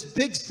front of this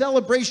big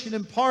celebration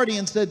and party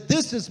and said,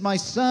 "This is my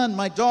son,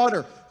 my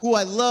daughter, who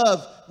I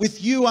love.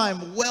 With you I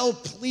am well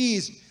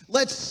pleased.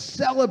 Let's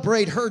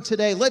celebrate her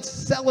today. Let's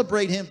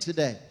celebrate him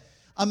today."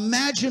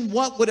 Imagine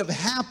what would have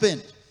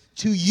happened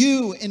to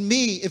you and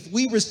me if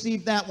we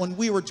received that when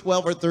we were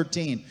 12 or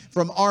 13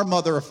 from our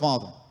mother or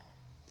father.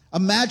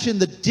 Imagine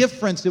the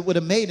difference it would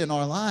have made in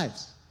our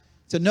lives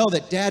to know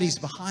that Daddy's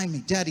behind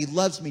me, Daddy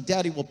loves me,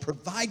 Daddy will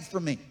provide for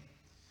me.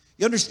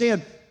 You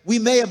understand, we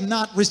may have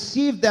not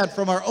received that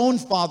from our own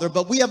father,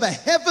 but we have a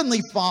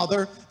heavenly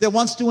Father that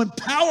wants to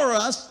empower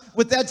us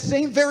with that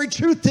same very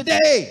truth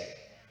today.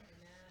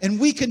 And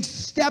we can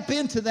step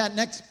into that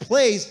next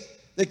place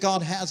that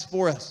God has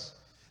for us.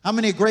 How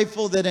many are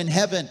grateful that in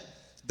heaven,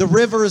 the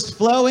river is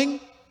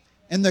flowing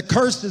and the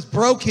curse is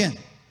broken?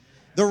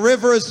 The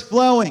river is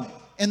flowing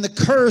and the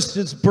curse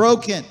is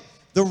broken.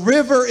 The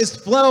river is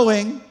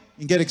flowing. You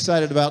can get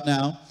excited about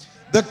now.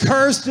 The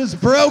curse is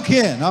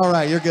broken. All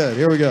right, you're good.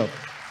 Here we go.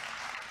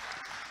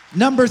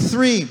 Number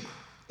 3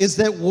 is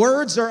that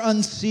words are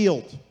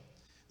unsealed.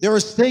 There are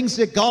things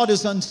that God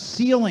is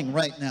unsealing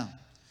right now.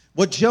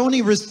 What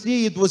Joni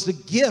received was a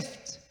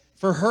gift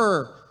for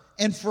her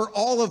and for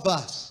all of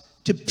us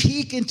to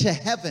peek into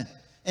heaven.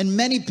 And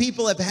many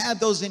people have had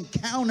those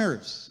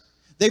encounters.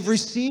 They've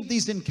received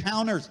these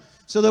encounters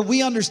so that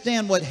we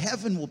understand what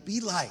heaven will be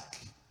like.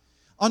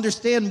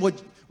 Understand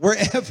what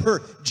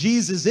wherever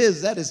Jesus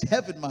is, that is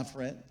heaven, my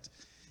friend.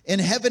 And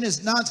heaven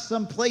is not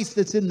some place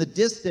that's in the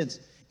distance.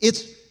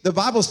 The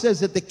Bible says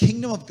that the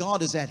kingdom of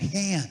God is at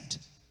hand.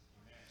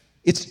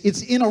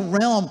 It's in a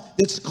realm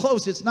that's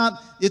close.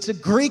 It's a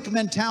Greek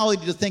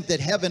mentality to think that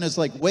heaven is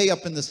like way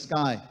up in the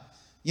sky.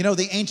 You know,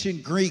 the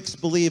ancient Greeks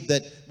believed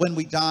that when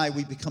we die,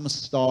 we become a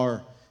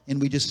star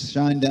and we just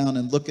shine down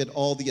and look at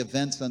all the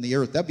events on the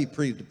earth. That'd be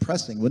pretty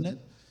depressing, wouldn't it?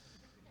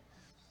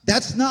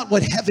 That's not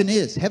what heaven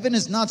is. Heaven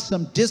is not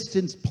some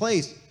distant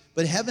place,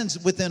 but heaven's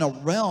within a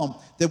realm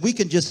that we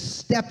can just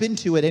step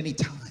into at any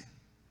time.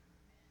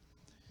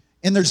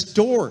 And there's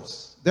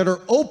doors that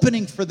are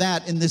opening for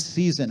that in this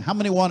season. How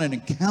many want an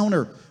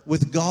encounter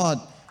with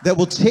God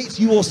that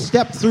you will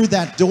step through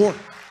that door?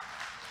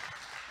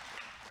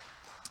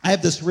 I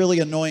have this really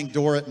annoying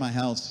door at my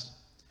house.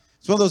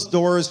 It's one of those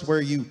doors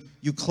where you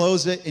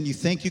close it and you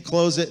think you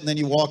close it and then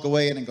you walk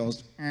away and it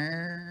goes.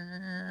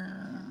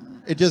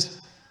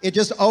 It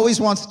just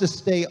always wants to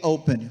stay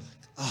open. You're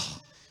like,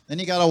 oh. Then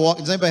you gotta walk.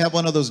 Does anybody have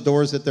one of those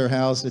doors at their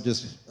house that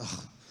just?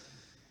 Oh.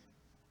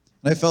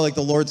 And I felt like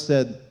the Lord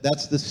said,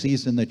 that's the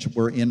season that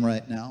we're in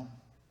right now.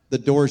 The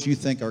doors you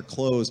think are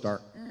closed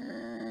are.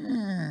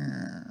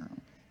 And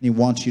He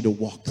wants you to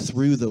walk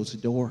through those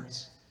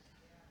doors.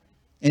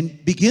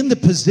 And begin to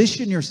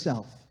position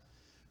yourself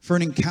for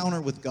an encounter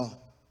with God.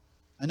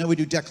 I know we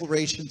do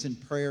declarations and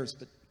prayers,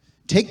 but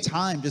take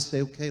time to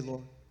say, okay,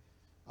 Lord,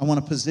 I want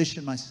to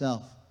position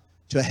myself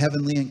to a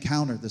heavenly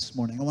encounter this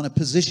morning. I want to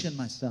position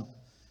myself.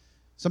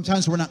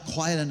 Sometimes we're not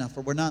quiet enough,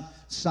 or we're not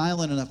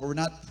silent enough, or we're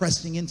not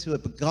pressing into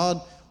it, but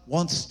God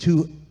wants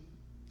to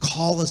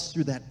call us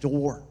through that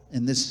door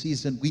in this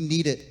season. We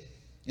need it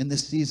in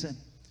this season.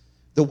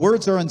 The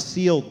words are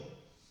unsealed.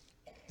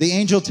 The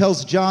angel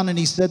tells John, and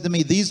he said to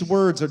me, these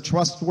words are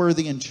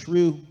trustworthy and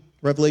true.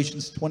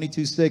 Revelations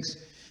 22:6.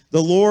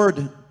 The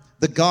Lord,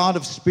 the God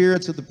of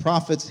spirits of the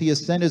prophets, He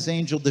has sent His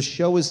angel to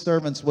show His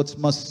servants what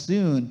must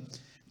soon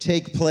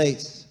take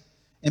place.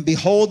 And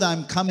behold,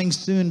 I'm coming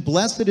soon.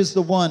 Blessed is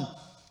the one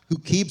who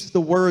keeps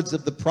the words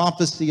of the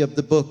prophecy of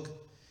the book.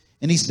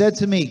 And He said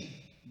to me,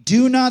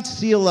 do not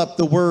seal up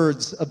the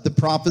words of the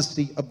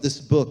prophecy of this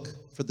book,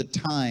 for the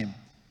time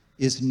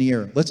is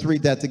near. Let's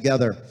read that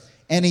together.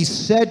 And He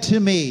said to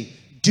me,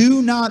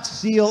 do not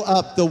seal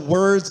up the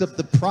words of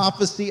the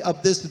prophecy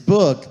of this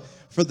book,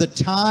 for the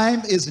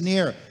time is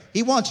near.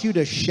 He wants you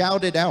to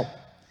shout it out.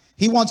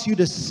 He wants you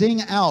to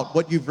sing out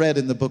what you've read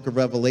in the book of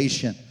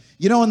Revelation.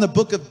 You know, in the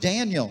book of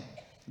Daniel,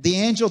 the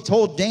angel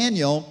told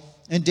Daniel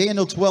in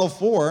Daniel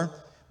 12:4,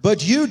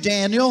 but you,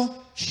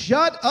 Daniel,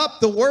 shut up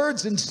the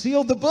words and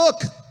seal the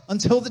book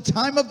until the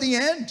time of the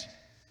end.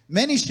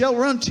 Many shall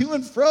run to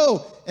and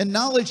fro, and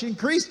knowledge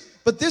increase.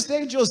 But this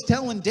angel is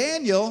telling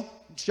Daniel,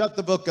 shut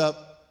the book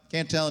up.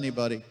 Can't tell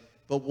anybody.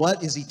 But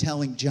what is he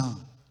telling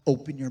John?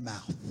 Open your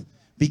mouth.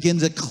 Begin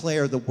to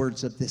declare the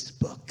words of this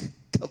book.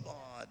 Come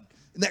on.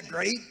 Isn't that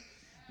great?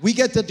 We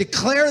get to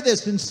declare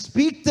this and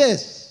speak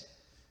this.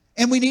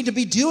 And we need to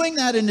be doing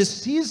that in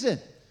this season,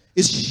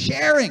 is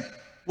sharing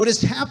what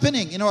is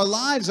happening in our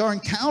lives, our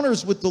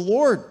encounters with the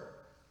Lord.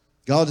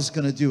 God is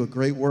going to do a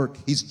great work.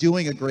 He's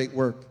doing a great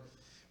work.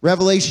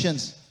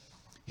 Revelations,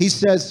 He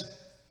says,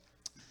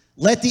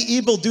 let the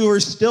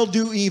evildoers still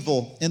do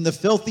evil, and the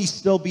filthy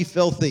still be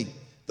filthy.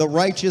 The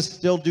righteous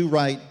still do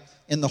right,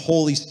 and the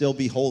holy still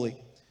be holy.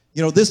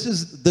 You know, this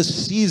is the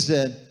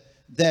season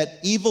that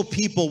evil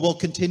people will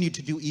continue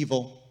to do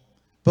evil,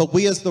 but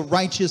we as the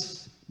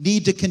righteous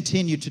need to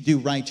continue to do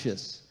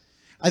righteous.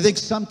 I think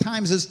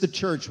sometimes as the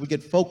church, we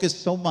get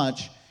focused so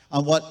much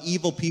on what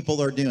evil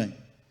people are doing.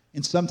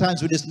 And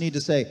sometimes we just need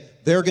to say,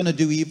 they're going to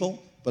do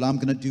evil, but I'm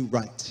going to do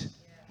right.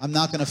 I'm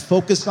not going to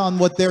focus on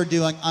what they're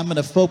doing. I'm going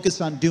to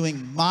focus on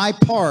doing my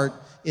part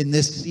in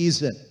this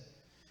season.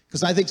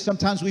 Because I think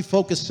sometimes we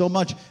focus so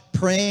much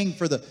praying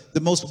for the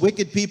most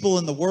wicked people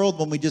in the world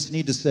when we just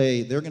need to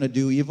say, they're going to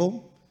do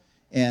evil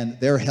and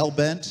they're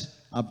hell-bent.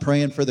 I'm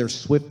praying for their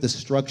swift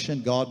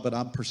destruction, God, but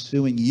I'm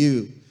pursuing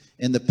you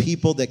and the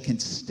people that can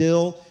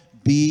still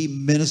be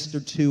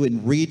ministered to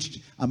and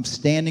reached. I'm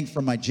standing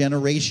for my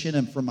generation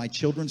and for my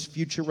children's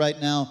future right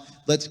now.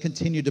 Let's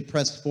continue to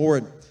press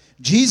forward.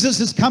 Jesus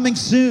is coming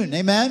soon,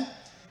 amen?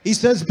 He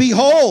says,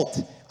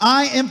 behold,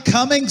 I am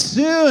coming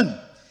soon,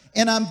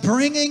 and I'm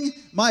bringing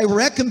my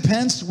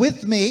recompense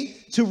with me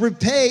to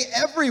repay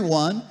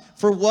everyone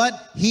for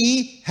what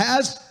he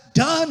has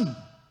done.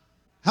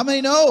 How many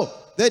know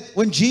that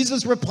when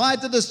Jesus replied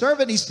to the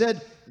servant, he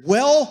said,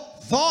 well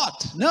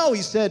thought? No,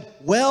 he said,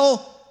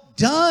 well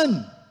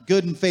done,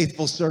 good and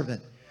faithful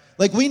servant.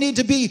 Like, we need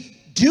to be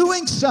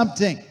doing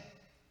something.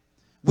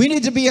 We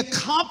need to be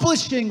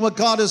accomplishing what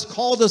God has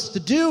called us to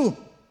do.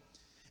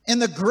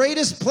 And the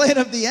greatest plan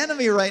of the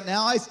enemy right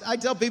now, I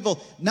tell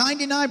people,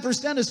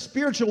 99% of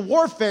spiritual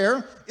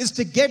warfare is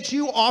to get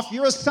you off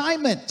your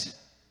assignment.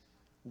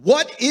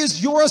 What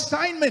is your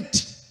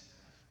assignment?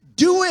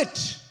 Do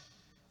it.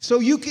 So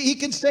he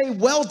can say,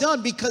 well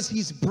done, because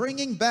he's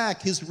bringing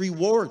back his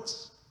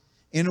rewards.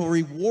 And he'll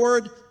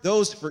reward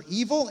those for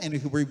evil, and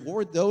he'll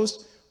reward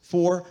those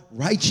for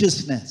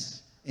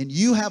righteousness. And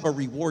you have a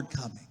reward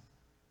coming.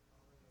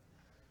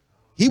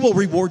 He will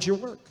reward your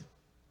work.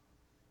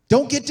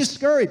 Don't get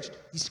discouraged.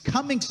 He's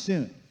coming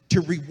soon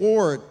to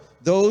reward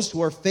those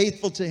who are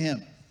faithful to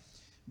him.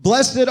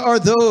 Blessed are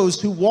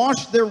those who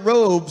wash their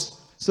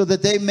robes so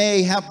that they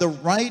may have the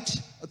right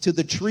to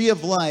the tree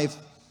of life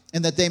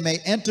and that they may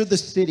enter the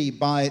city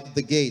by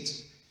the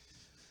gates.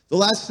 The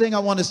last thing I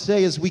want to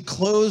say as we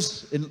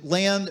close and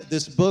land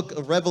this book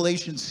of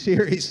Revelation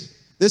series,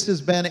 this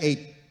has been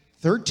a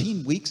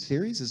 13-week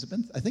series. Has it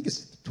been? I think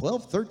it's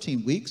 12,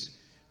 13 weeks.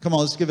 Come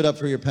on, let's give it up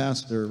for your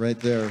pastor right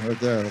there, right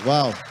there.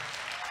 Wow.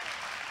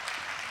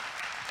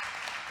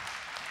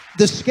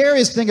 The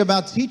scariest thing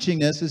about teaching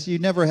this is you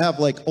never have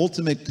like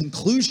ultimate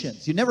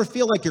conclusions. You never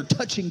feel like you're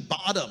touching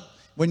bottom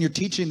when you're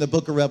teaching the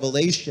book of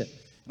Revelation.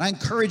 And I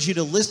encourage you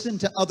to listen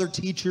to other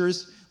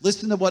teachers,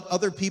 listen to what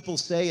other people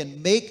say,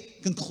 and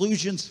make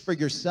conclusions for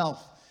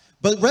yourself.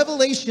 But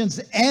Revelations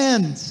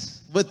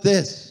ends with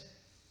this.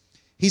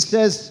 He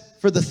says,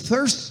 for the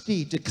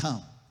thirsty to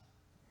come.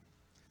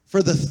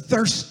 For the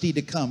thirsty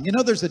to come. You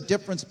know, there's a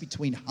difference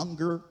between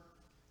hunger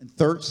and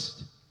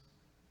thirst.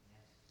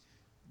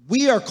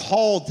 We are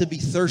called to be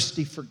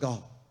thirsty for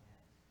God.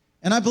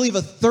 And I believe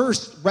a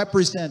thirst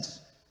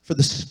represents for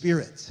the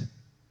Spirit.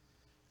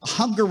 A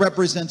hunger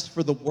represents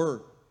for the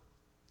Word.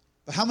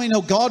 But how many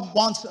know God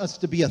wants us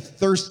to be a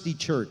thirsty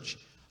church?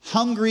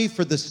 Hungry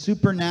for the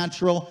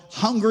supernatural,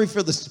 hungry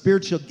for the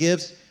spiritual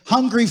gifts,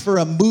 hungry for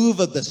a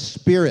move of the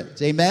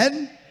Spirit.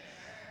 Amen?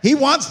 He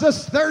wants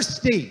us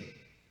thirsty.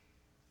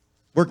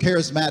 We're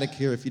charismatic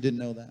here, if you didn't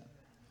know that.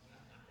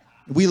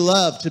 We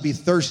love to be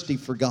thirsty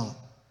for God.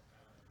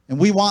 And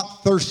we want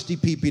thirsty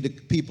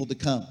people to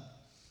come.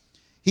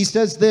 He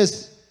says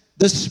this,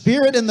 the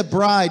Spirit and the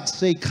bride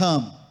say,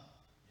 come.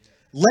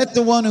 Let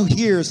the one who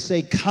hears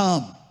say,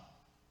 come.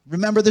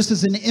 Remember, this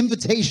is an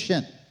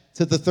invitation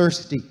to the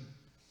thirsty.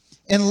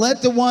 And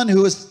let the one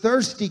who is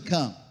thirsty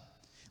come.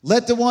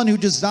 Let the one who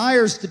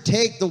desires to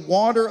take the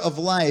water of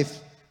life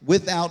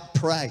without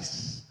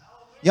price.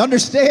 You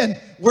understand?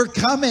 We're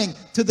coming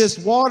to this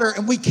water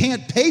and we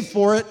can't pay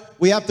for it.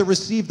 We have to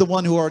receive the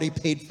one who already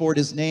paid for it.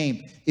 His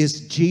name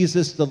is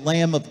Jesus, the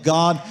Lamb of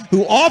God,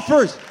 who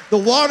offers the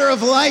water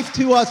of life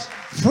to us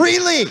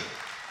freely.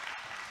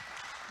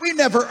 We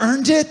never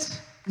earned it.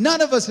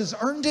 None of us has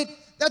earned it.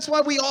 That's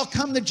why we all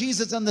come to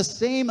Jesus on the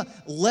same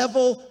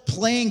level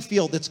playing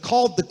field. It's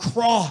called the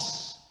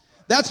cross.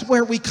 That's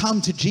where we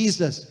come to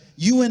Jesus,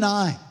 you and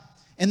I.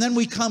 And then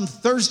we come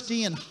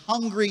thirsty and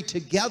hungry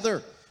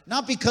together,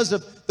 not because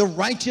of the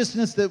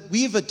righteousness that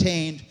we've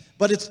attained,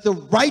 but it's the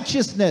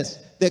righteousness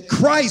that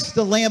Christ,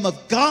 the Lamb of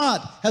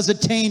God, has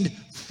attained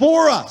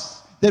for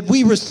us, that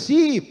we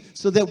receive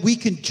so that we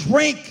can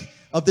drink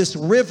of this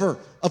river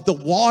of the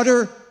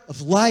water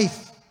of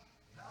life.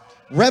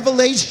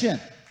 Revelation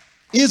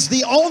is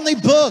the only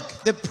book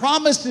that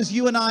promises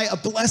you and I a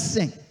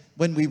blessing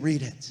when we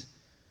read it.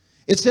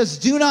 It says,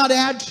 do not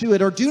add to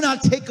it or do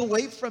not take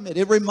away from it.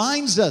 It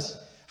reminds us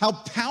how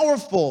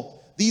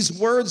powerful these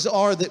words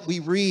are that we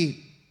read.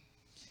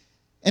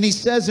 And he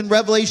says in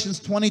Revelations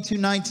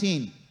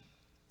 22:19,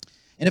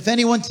 and if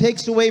anyone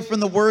takes away from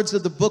the words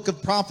of the book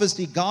of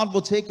prophecy, God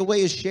will take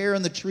away his share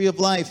in the tree of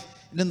life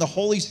and in the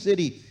holy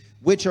city,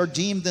 which are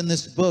deemed in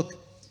this book.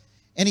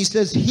 And he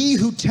says, he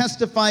who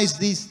testifies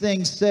these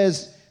things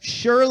says,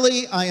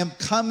 surely I am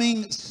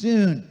coming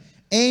soon.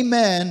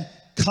 Amen.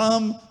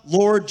 Come,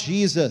 Lord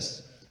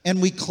Jesus.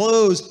 And we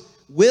close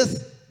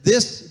with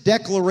this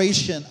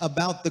declaration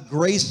about the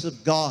grace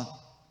of God.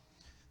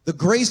 The The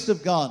grace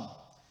of God.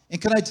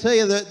 And can I tell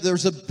you that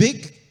there's a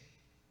big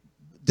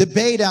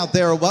debate out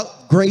there of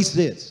what grace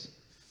is.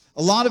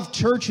 A lot of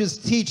churches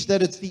teach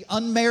that it's the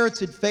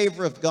unmerited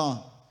favor of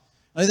God.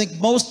 I think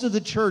most of the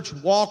church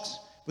walks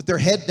with their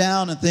head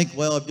down and think,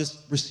 well, I've just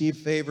received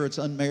favor. It's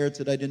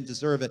unmerited. I didn't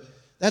deserve it.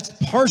 That's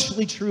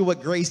partially true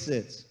what grace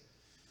is.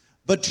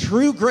 But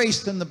true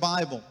grace in the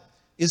Bible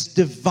is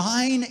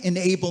divine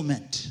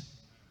enablement.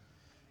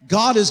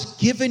 God has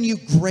given you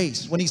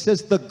grace. When he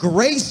says the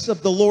grace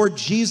of the Lord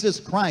Jesus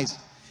Christ,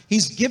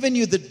 he's given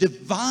you the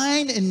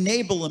divine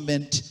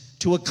enablement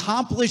to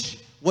accomplish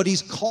what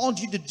he's called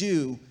you to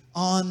do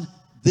on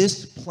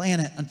this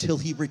planet until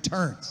he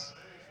returns.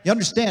 You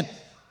understand?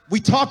 We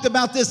talked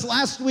about this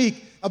last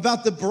week,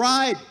 about the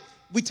bride.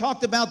 We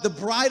talked about the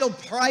bridal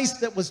price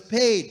that was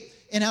paid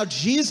and how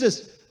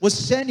Jesus was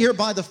sent here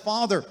by the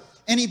Father,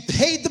 and he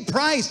paid the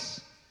price.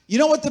 You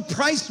know what the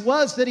price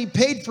was that he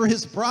paid for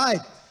his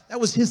bride? That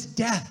was his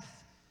death.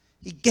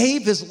 He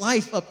gave his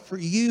life up for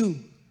you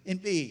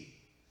and me.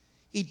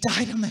 He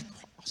died on that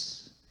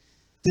cross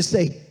to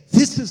say,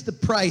 this is the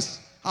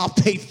price I'll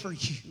pay for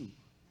you.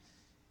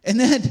 And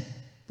then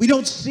we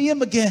don't see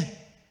him again.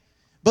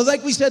 But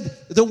like we said,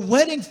 the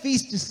wedding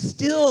feast is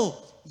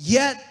still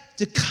yet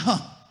to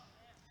come.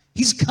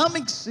 He's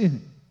coming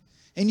soon.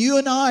 And you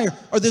and I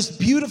are this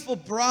beautiful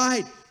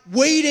bride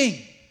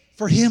waiting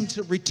for him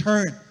to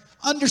return,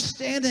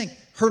 understanding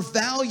her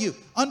value,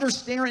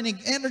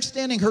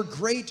 understanding her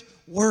great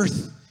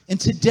worth. And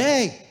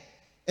today,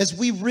 as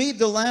we read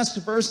the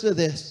last verse of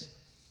this,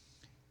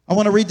 I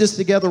want to read this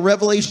together,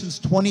 Revelations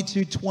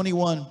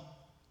 22:21.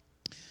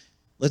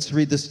 Let's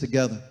read this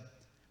together.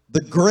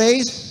 The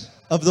grace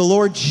of the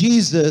Lord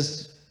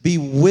Jesus be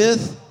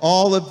with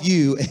all of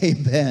you.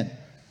 Amen.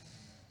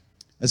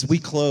 As we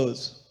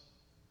close,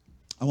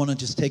 I want to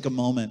just take a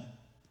moment.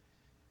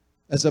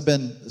 As I've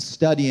been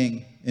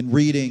studying and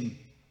reading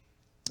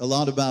a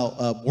lot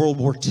about World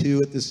War II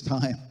at this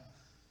time,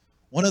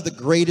 one of the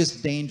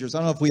greatest dangers, I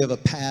don't know if we have a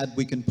pad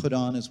we can put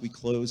on as we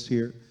close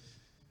here.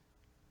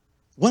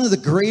 One of the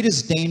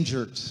greatest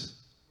dangers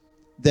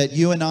that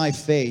you and I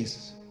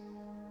face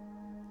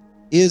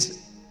is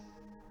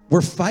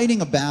we're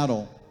fighting a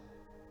battle.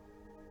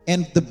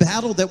 And the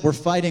battle that we're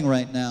fighting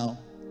right now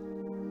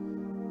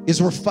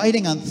is we're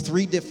fighting on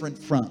 3 different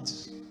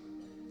fronts.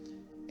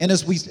 And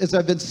as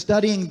I've been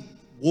studying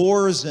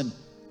wars, and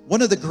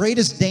one of the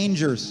greatest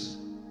dangers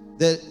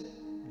that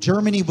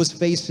Germany was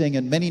facing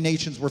and many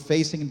nations were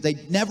facing, they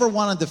never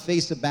wanted to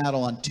face a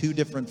battle on 2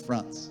 different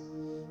fronts.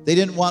 They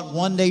didn't want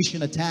one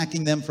nation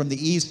attacking them from the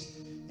east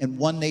and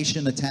one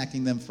nation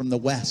attacking them from the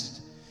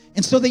west.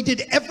 And so they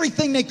did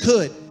everything they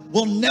could.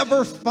 We'll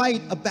never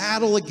fight a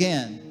battle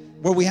again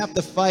where we have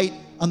to fight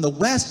on the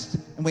west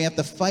and we have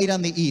to fight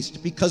on the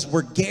east, because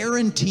we're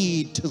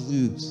guaranteed to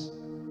lose.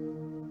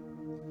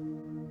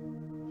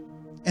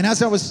 And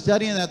as I was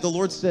studying that, the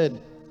Lord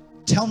said,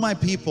 tell my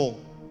people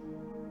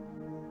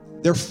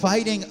they're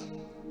fighting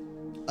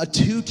a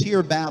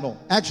 2-tier battle,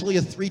 actually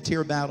a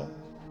 3-tier battle,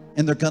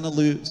 and they're going to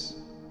lose.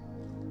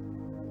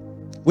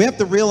 We have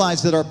to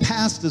realize that our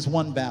past is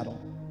one battle.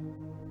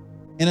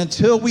 And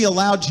until we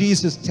allow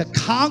Jesus to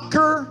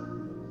conquer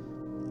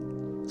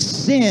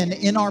sin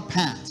in our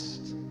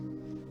past,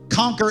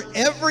 conquer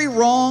every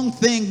wrong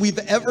thing we've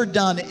ever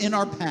done in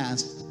our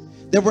past,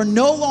 that we're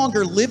no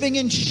longer living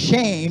in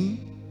shame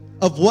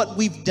of what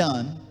we've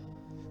done,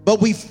 but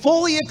we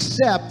fully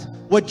accept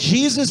what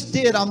Jesus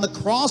did on the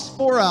cross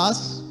for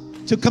us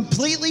to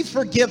completely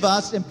forgive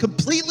us and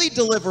completely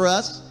deliver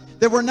us,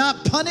 that we're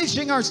not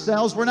punishing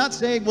ourselves. We're not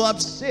saying, well, I'm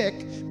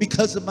sick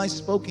because of my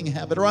smoking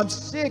habit, or I'm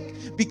sick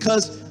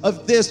because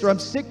of this, or I'm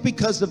sick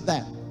because of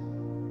that.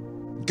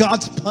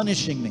 God's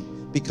punishing me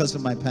because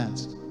of my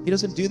past. He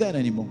doesn't do that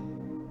anymore.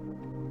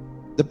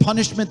 The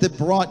punishment that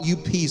brought you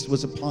peace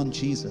was upon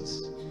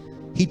Jesus.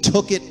 He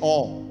took it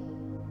all.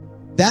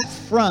 That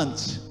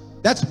front,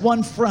 that's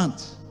one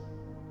front.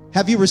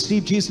 Have you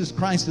received Jesus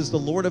Christ as the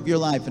Lord of your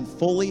life and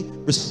fully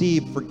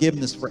received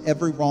forgiveness for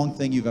every wrong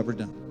thing you've ever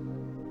done?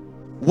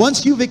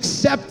 Once you've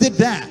accepted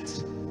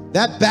that,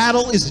 that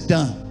battle is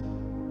done.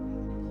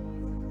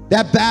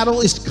 That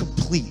battle is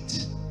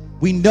complete.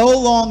 We no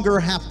longer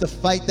have to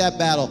fight that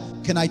battle.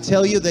 Can I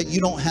tell you that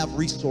you don't have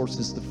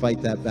resources to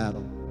fight that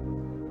battle?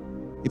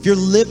 If you're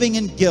living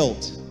in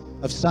guilt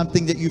of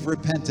something that you've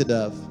repented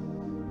of,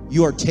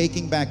 you are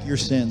taking back your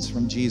sins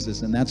from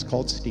Jesus, and that's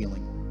called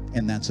stealing,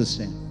 and that's a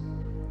sin.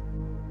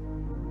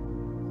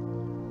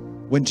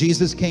 When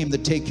Jesus came to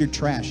take your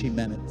trash, he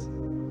meant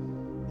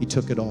it. He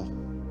took it all.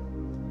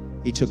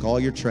 He took all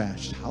your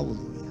trash.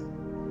 Hallelujah.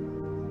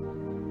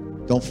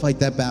 Don't fight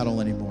that battle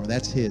anymore.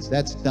 That's his.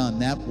 That's done.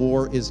 That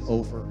war is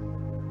over.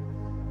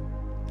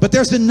 But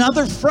there's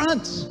another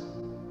front.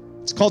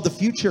 It's called the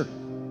future.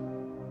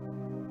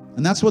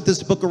 And that's what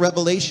this book of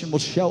Revelation will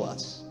show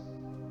us.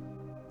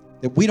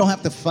 That we don't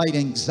have to fight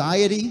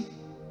anxiety.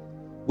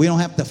 We don't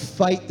have to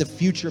fight the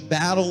future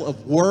battle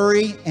of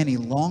worry any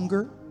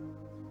longer.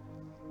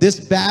 This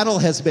battle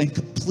has been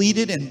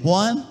completed and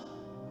won.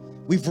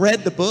 We've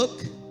read the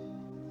book.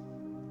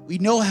 We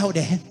know how it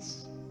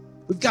ends.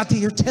 We've got to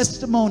hear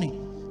testimony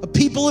of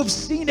people who've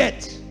seen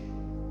it,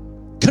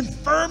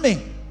 confirming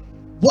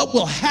what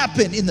will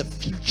happen in the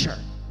future.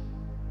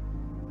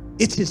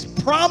 It's his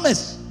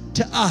promise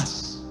to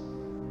us.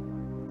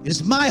 It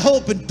is my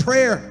hope and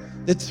prayer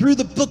that through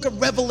the book of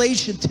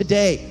Revelation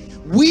today,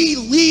 we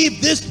leave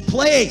this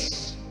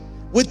place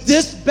with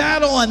this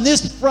battle on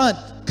this front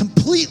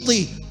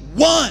completely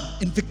won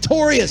and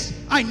victorious.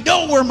 I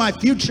know where my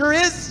future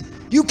is.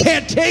 You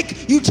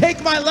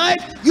take my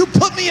life, you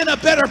put me in a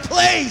better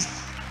place.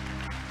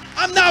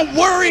 I'm not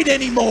worried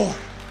anymore.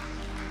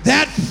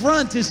 That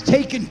front is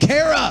taken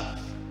care of.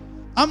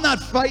 I'm not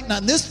fighting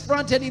on this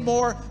front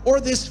anymore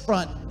or this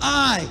front.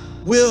 I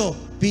will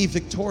be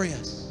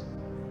victorious.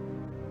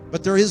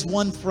 But there is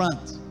one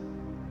front.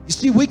 You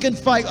see, we can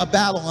fight a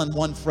battle on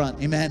one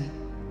front, amen?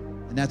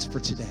 And that's for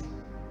today.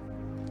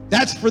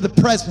 That's for the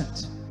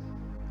present.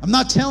 I'm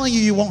not telling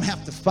you won't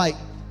have to fight.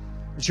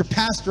 As your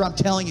pastor, I'm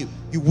telling you,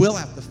 you will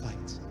have to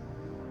fight.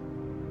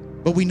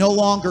 But we no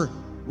longer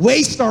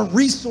waste our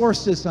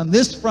resources on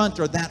this front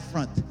or that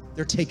front.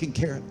 They're taken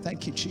care of.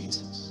 Thank you,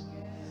 Jesus.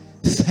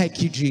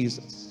 Thank you,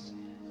 Jesus.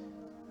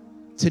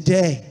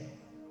 Today,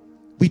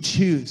 we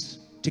choose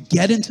to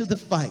get into the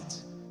fight,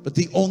 but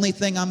the only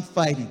thing I'm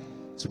fighting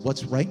is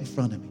what's right in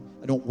front of me.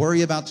 I don't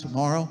worry about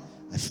tomorrow.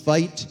 I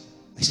fight,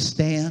 I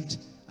stand,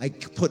 I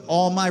put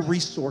all my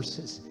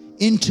resources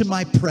into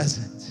my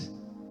present.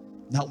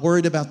 Not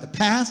worried about the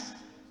past,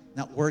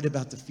 not worried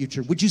about the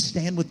future. Would you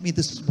stand with me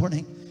this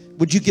morning?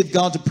 Would you give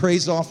God the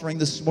praise offering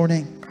this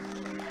morning?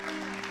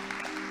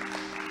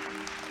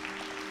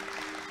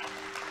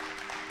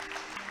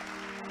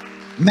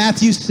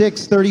 Matthew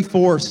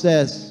 6:34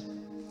 says,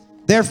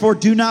 "Therefore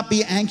do not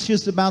be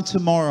anxious about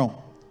tomorrow,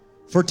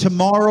 for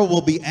tomorrow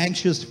will be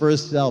anxious for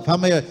itself." How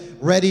many are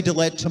ready to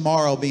let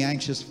tomorrow be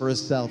anxious for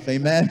itself?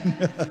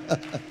 Amen.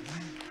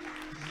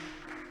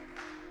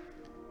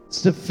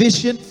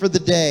 Sufficient for the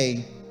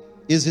day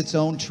is its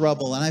own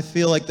trouble. And I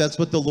feel like that's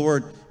what the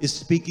Lord is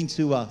speaking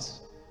to us.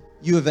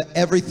 You have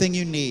everything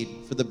you need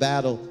for the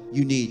battle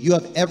you need. You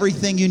have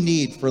everything you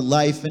need for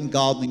life and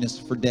godliness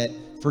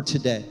for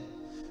today.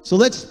 So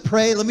let's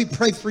pray. Let me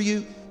pray for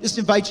you. Just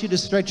invite you to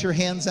stretch your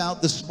hands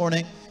out this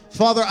morning.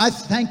 Father, I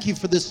thank you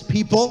for this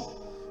people.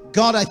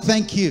 God, I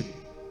thank you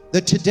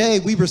that today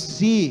we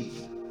receive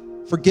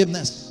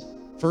forgiveness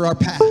for our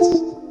past.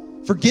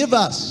 Forgive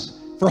us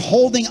for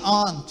holding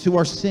on to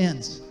our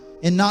sins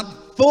and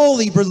not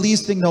fully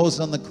releasing those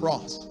on the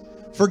cross.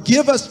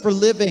 Forgive us for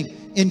living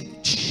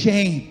in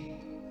shame.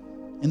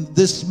 And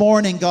this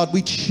morning, God,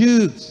 we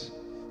choose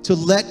to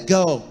let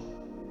go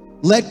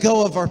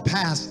of our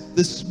past.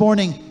 This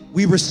morning,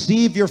 we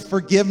receive your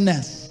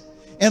forgiveness.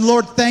 And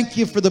Lord, thank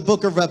you for the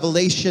book of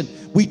Revelation.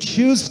 We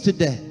choose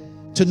today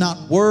to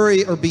not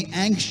worry or be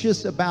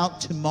anxious about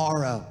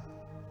tomorrow.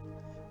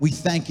 We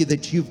thank you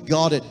that you've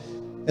got it.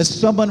 As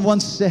someone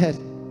once said,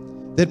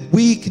 that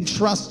we can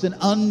trust an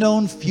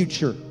unknown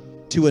future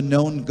to a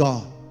known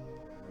God.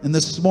 And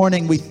this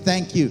morning, we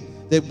thank you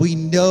that we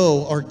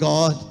know our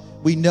God.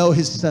 We know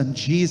his son,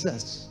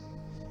 Jesus.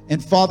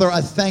 And Father,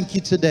 I thank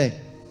you today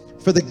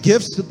for the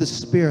gifts of the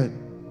Spirit.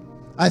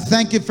 I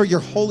thank you for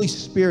your Holy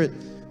Spirit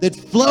that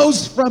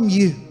flows from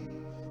you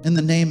in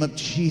the name of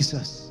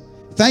Jesus.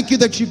 Thank you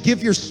that you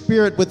give your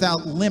Spirit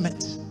without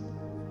limit.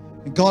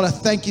 And God, I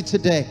thank you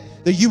today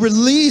that you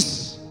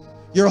release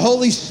your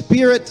Holy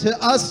Spirit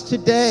to us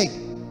today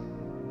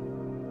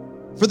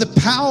for the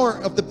power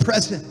of the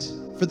present,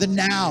 for the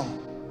now.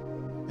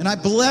 And I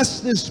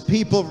bless this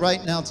people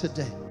right now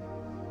today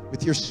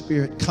with your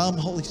Spirit. Come,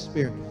 Holy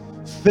Spirit.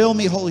 Fill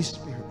me, Holy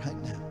Spirit, right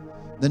now.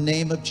 In the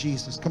name of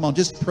Jesus. Come on,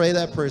 just pray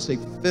that prayer. Say,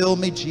 fill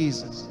me,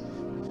 Jesus,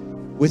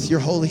 with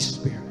your Holy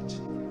Spirit.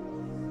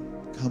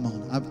 Come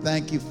on. I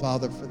thank you,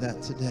 Father, for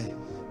that today.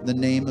 In the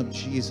name of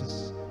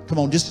Jesus. Come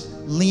on, just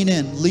lean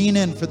in. Lean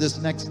in for this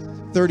next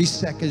 30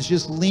 seconds.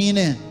 Just lean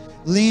in.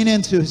 Lean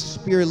into his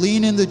Spirit.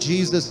 Lean into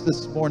Jesus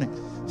this morning.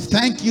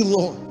 Thank you,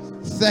 Lord.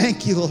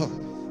 Thank you, Lord.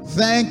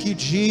 Thank you,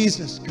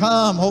 Jesus.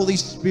 Come, Holy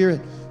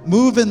Spirit.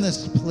 Move in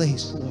this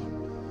place, Lord.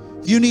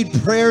 If you need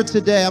prayer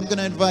today, I'm going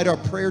to invite our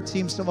prayer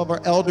team, some of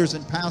our elders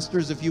and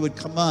pastors, if you would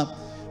come up.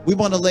 We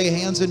want to lay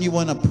hands on you,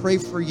 want to pray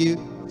for you.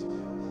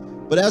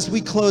 But as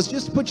we close,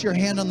 just put your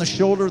hand on the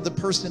shoulder of the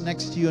person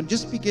next to you and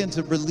just begin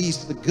to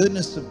release the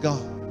goodness of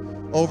God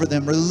over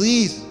them.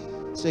 Release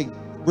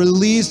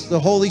the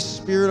Holy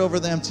Spirit over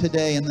them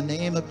today in the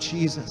name of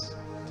Jesus.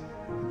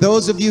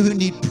 Those of you who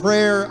need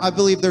prayer, I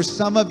believe there's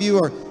some of you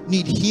who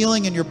need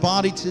healing in your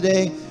body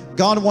today.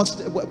 God wants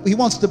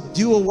to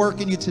do a work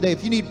in you today.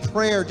 If you need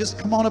prayer, just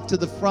come on up to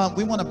the front.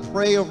 We want to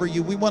pray over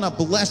you. We want to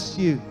bless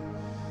you.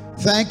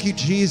 Thank you,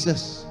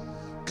 Jesus.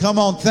 Come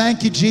on.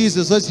 Thank you,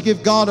 Jesus. Let's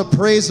give God a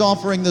praise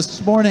offering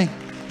this morning.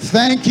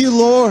 Thank you,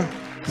 Lord.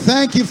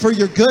 Thank you for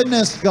your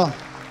goodness, God.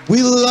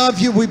 We love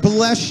you. We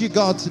bless you,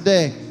 God,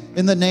 today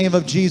in the name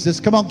of Jesus.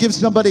 Come on, give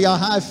somebody a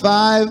high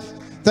five.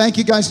 Thank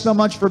you guys so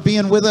much for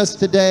being with us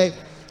today.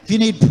 If you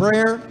need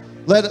prayer,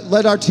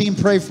 let our team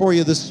pray for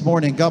you this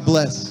morning. God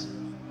bless.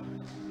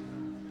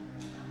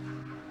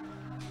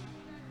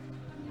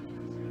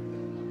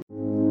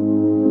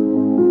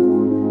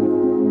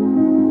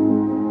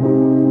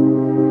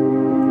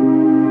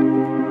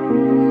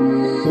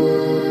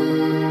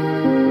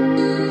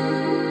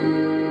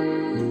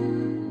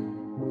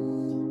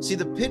 See,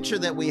 the picture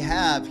that we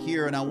have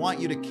here, and I want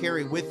you to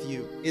carry with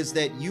you, is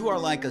that you are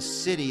like a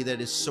city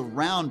that is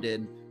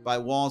surrounded by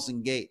walls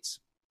and gates.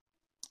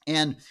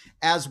 And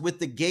as with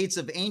the gates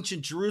of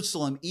ancient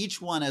Jerusalem,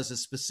 each one has a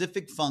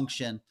specific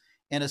function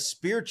and a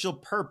spiritual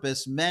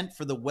purpose meant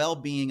for the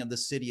well-being of the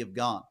city of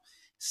God.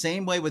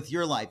 Same way with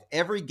your life.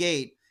 Every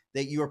gate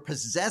that you are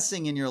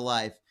possessing in your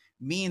life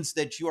means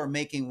that you are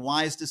making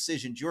wise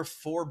decisions. You're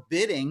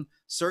forbidding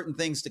certain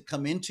things to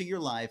come into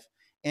your life,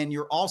 and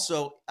you're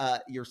also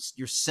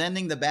you're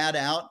sending the bad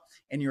out,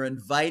 and you're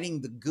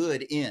inviting the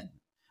good in.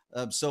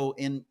 So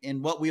in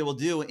what we will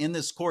do in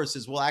this course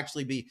is we'll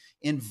actually be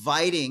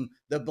inviting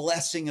the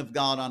blessing of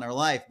God on our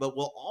life, but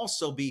we'll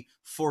also be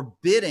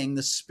forbidding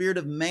the spirit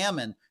of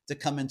mammon to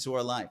come into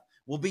our life.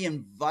 We'll be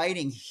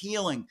inviting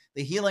healing,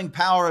 the healing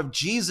power of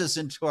Jesus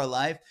into our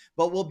life,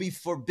 but we'll be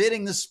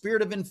forbidding the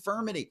spirit of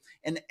infirmity.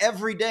 And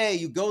every day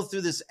you go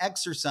through this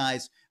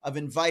exercise of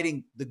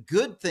inviting the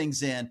good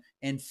things in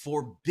and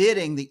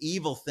forbidding the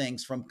evil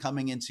things from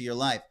coming into your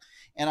life.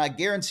 And I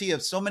guarantee you,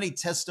 so many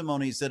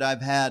testimonies that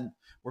I've had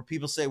where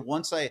people say,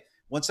 once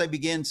I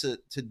begin to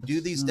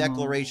do these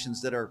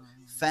declarations that are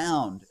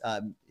found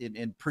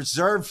and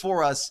preserved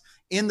for us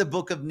in the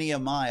book of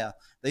Nehemiah,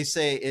 they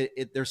say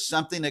there's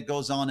something that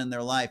goes on in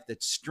their life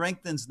that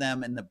strengthens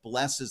them and that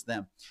blesses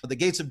them. The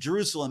gates of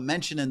Jerusalem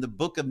mentioned in the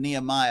book of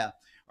Nehemiah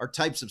are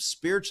types of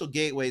spiritual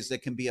gateways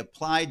that can be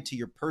applied to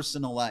your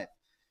personal life.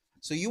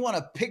 So you want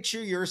to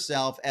picture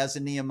yourself as a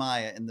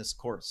Nehemiah in this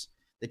course,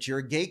 that you're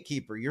a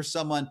gatekeeper. You're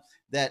someone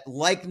that,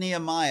 like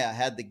Nehemiah,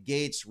 had the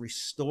gates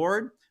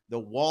restored, the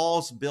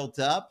walls built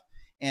up,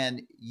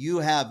 and you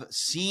have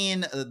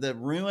seen the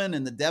ruin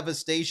and the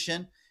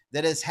devastation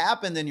that has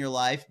happened in your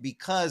life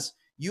because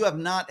you have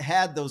not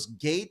had those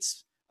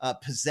gates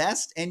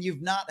possessed, and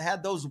you've not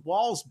had those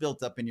walls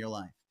built up in your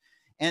life.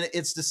 And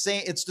it's the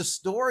same. It's the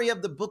story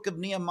of the book of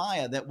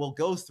Nehemiah that we'll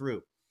go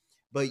through.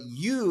 But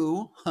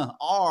you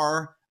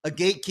are a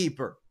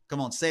gatekeeper.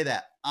 Come on, say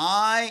that.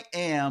 I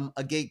am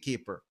a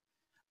gatekeeper.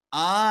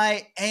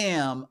 I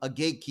am a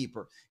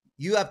gatekeeper.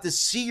 You have to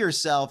see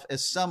yourself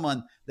as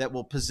someone that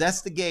will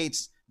possess the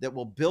gates, that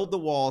will build the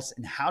walls.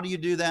 And how do you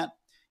do that?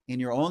 In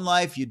your own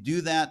life, you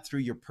do that through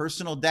your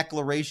personal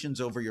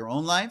declarations over your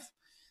own life.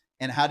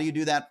 And how do you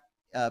do that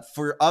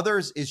for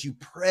others? Is you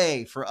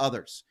pray for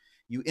others.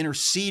 You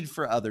intercede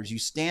for others. You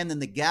stand in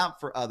the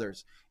gap for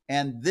others.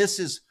 And this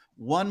is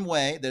one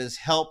way that has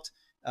helped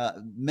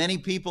many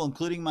people,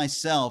 including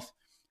myself,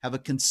 have a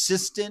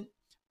consistent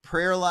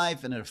prayer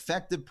life and an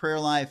effective prayer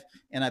life.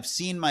 And I've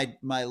seen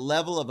my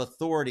level of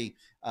authority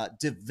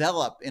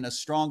develop in a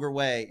stronger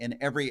way in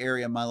every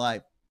area of my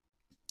life.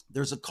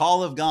 There's a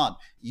call of God.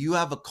 You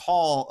have a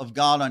call of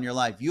God on your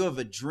life. You have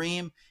a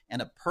dream and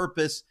a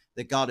purpose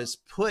that God has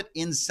put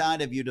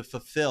inside of you to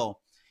fulfill.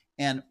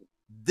 And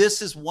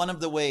this is one of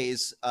the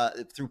ways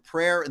through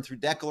prayer and through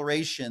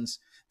declarations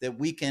that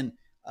we can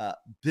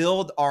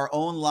build our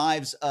own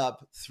lives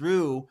up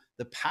through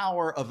the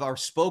power of our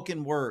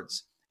spoken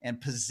words and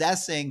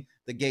possessing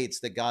the gates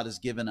that God has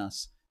given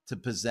us to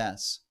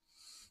possess.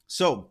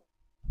 So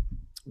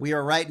we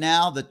are right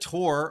now, the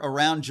tour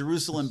around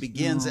Jerusalem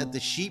begins at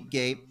the Sheep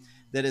Gate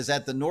that is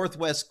at the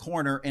northwest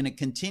corner, and it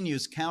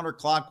continues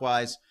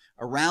counterclockwise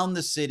around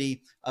the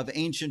city of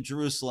ancient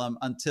Jerusalem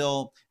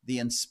until the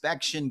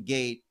inspection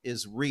gate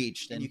is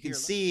reached. And you can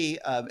see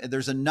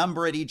there's a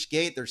number at each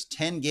gate. There's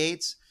 10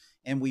 gates,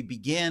 and we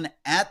begin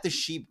at the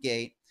Sheep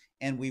Gate,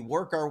 and we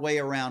work our way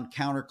around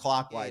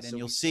counterclockwise. And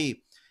you'll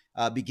see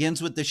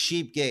begins with the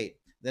Sheep Gate,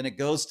 then it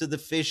goes to the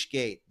Fish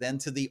Gate, then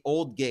to the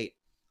Old Gate,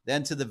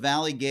 then to the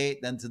Valley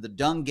Gate, then to the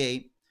Dung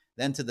Gate,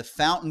 then to the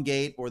Fountain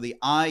Gate or the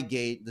Eye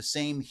Gate. The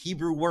same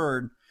Hebrew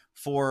word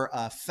for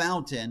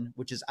fountain,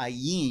 which is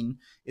ayin,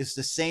 is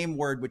the same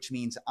word which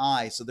means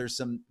eye. So there's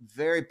some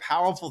very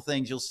powerful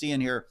things you'll see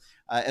in here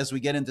as we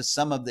get into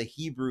some of the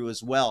Hebrew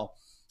as well.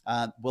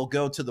 We'll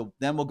go to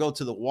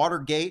the Water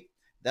Gate.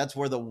 That's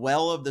where the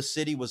well of the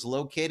city was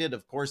located.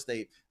 Of course,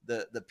 the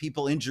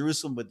people in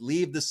Jerusalem would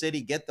leave the city,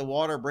 get the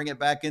water, bring it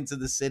back into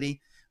the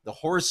city. The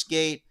Horse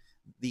Gate,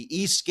 the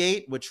East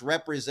Gate, which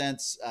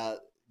represents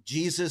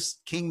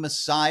Jesus, King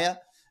Messiah,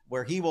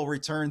 where he will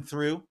return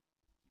through.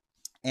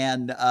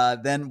 And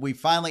then we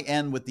finally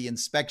end with the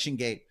Inspection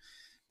Gate.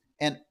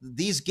 And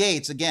these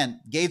gates, again,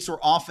 gates were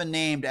often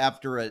named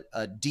after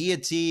a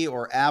deity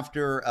or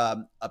after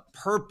a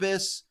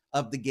purpose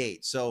of the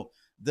gate. So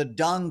the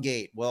Dung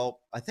Gate, well,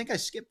 I think I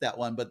skipped that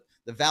one, but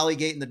the Valley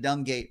Gate and the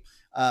Dung Gate.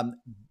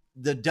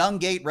 The Dung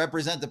Gate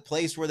represent the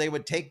place where they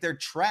would take their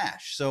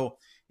trash. So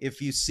if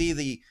you see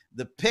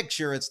the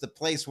picture, it's the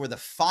place where the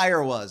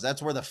fire was.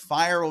 That's where the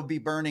fire will be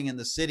burning in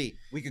the city.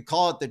 We could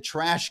call it the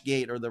Trash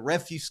Gate or the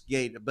Refuse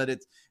Gate,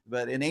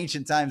 but in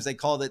ancient times they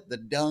called it the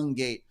Dung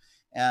Gate.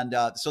 And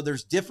so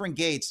there's different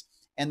gates,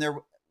 and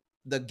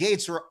the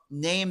gates were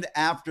named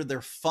after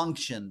their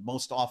function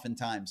most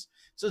oftentimes.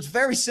 So it's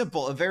very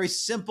simple, a very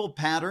simple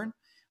pattern,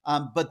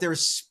 but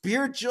there's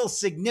spiritual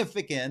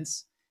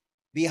significance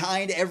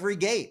behind every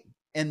gate.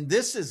 And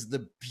this is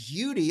the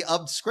beauty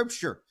of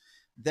Scripture.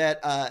 that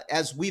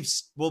as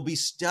we'll be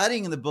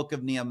studying the book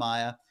of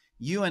Nehemiah,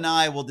 you and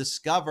I will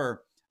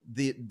discover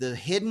the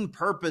hidden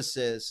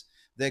purposes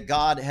that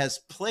God has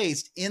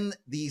placed in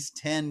these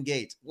 10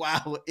 gates.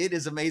 Wow, it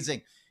is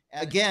amazing.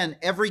 Again,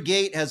 every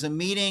gate has a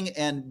meaning,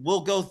 and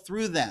we'll go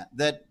through that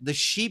the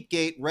sheep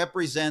gate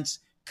represents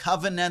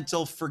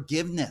covenantal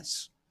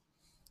forgiveness.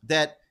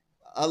 That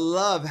I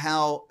love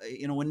how,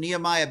 when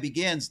Nehemiah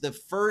begins, the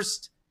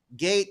first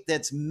gate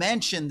that's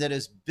mentioned that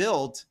is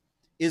built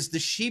is the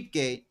sheep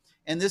gate.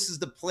 And this is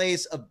the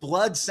place of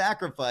blood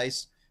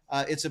sacrifice.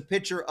 It's a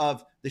picture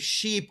of the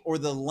sheep or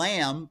the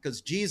lamb,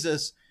 because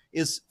Jesus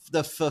is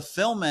the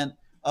fulfillment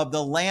of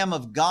the Lamb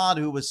of God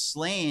who was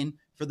slain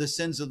for the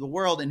sins of the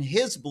world, and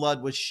his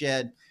blood was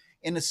shed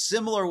in a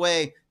similar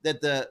way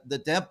that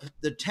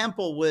the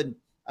temple would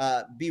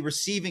be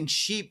receiving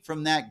sheep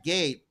from that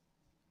gate.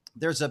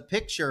 There's a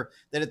picture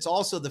that it's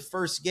also the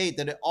first gate,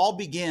 that it all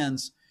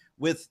begins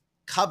with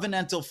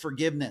covenantal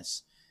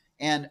forgiveness.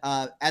 And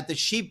at the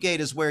sheep gate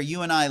is where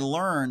you and I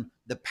learn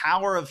the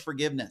power of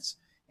forgiveness.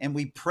 And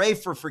we pray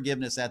for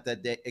forgiveness at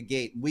that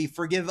gate. We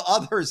forgive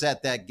others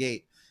at that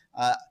gate.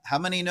 How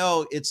many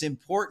know it's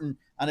important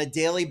on a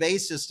daily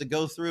basis to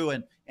go through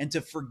and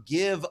to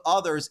forgive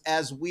others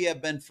as we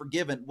have been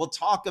forgiven? We'll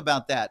talk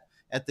about that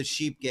at the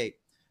sheep gate.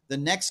 The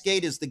next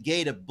gate is the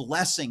gate of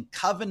blessing,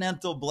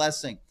 covenantal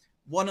blessing.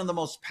 One of the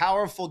most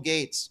powerful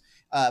gates,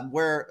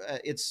 where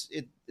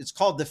it's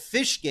called the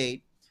fish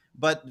gate,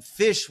 but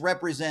fish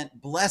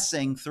represent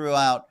blessing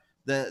throughout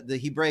the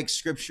Hebraic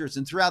scriptures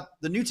and throughout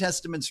the New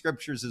Testament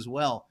scriptures as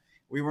well.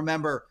 We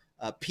remember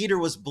Peter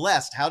was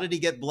blessed. How did he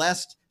get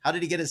blessed? How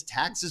did he get his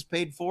taxes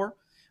paid for?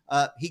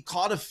 He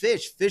caught a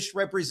fish. Fish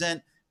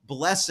represent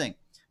blessing.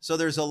 So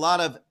there's a lot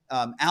of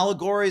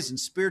allegories and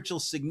spiritual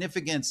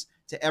significance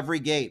to every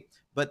gate,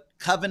 but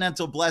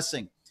covenantal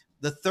blessing.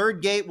 The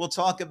third gate we'll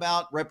talk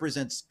about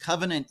represents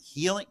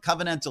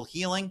covenantal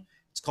healing.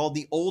 It's called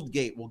the old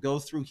gate. We'll go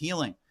through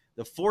healing.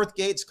 The fourth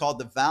gate is called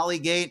the valley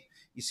gate.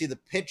 You see the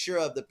picture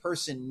of the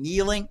person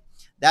kneeling.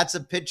 That's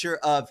a picture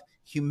of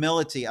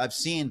humility. I've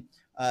seen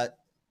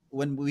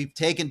when we've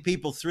taken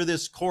people through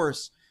this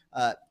course,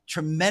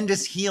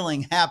 tremendous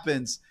healing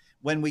happens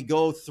when we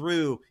go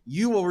through.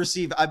 You will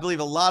receive, I believe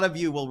a lot of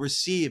you will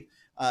receive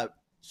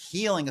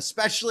healing,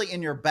 especially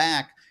in your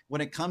back,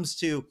 when it comes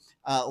to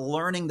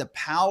learning the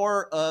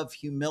power of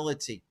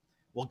humility.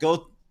 We'll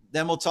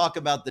talk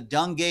about the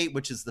dung gate,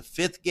 which is the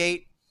fifth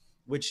gate,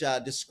 which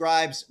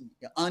describes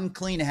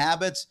unclean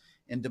habits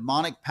and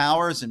demonic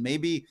powers. And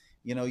maybe,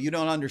 you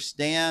don't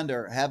understand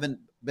or haven't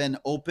been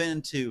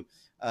open to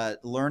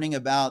learning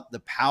about the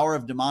power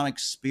of demonic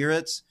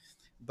spirits.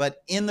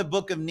 But in the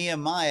book of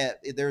Nehemiah,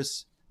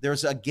 there's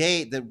a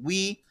gate that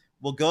we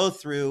will go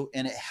through,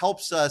 and it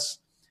helps us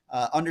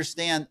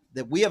understand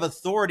that we have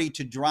authority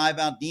to drive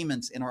out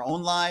demons in our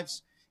own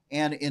lives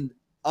and in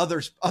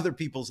other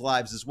people's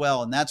lives as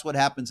well. And that's what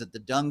happens at the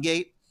dung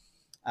gate.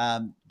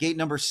 Gate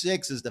number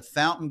 6 is the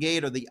fountain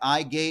gate, or the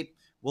eye gate.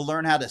 We'll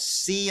learn how to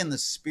see in the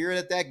spirit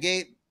at that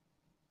gate.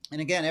 And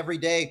again, every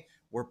day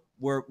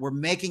we're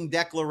making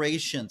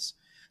declarations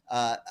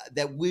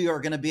that we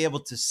are going to be able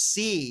to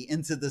see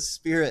into the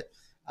spirit.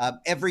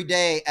 Every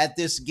day at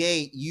this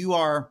gate, you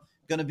are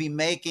going to be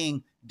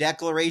making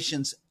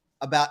declarations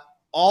about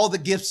all the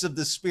gifts of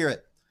the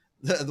Spirit,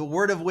 the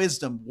word of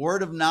wisdom,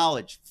 word of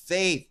knowledge,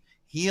 faith,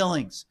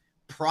 healings,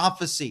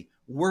 prophecy,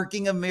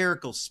 working of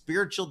miracles,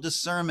 spiritual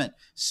discernment,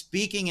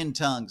 speaking in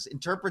tongues,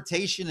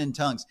 interpretation in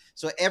tongues.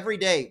 So every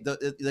day,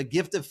 the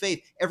gift of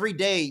faith, every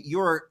day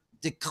you're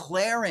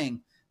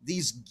declaring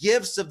these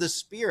gifts of the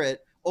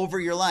Spirit over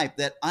your life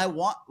that I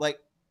want. Like,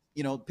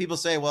 people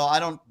say, well, I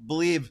don't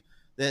believe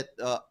that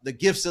the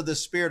gifts of the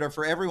Spirit are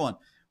for everyone.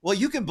 Well,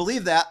 you can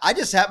believe that. I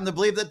just happen to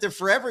believe that they're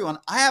for everyone.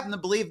 I happen to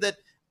believe that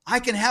I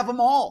can have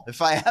them all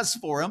if I ask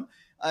for them.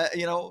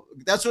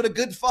 That's what a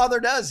good father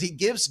does. He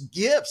gives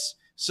gifts.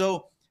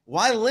 So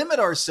why limit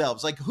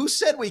ourselves? Like, who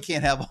said we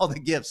can't have all the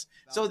gifts?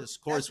 So this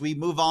course, we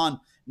move on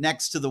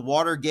next to the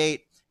water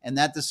gate, and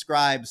that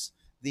describes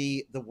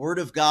the word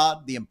of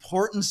God, the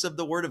importance of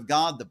the word of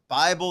God, the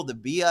Bible, the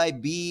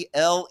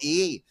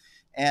Bible.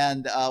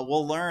 And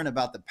we'll learn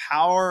about the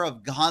power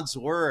of God's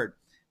word.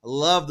 I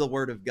love the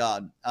word of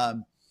God.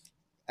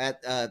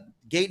 At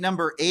gate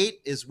number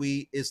 8 is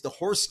the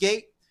horse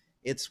gate.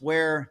 It's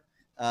where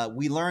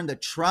we learn to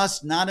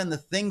trust not in the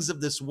things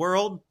of this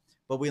world,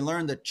 but we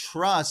learn to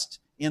trust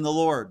in the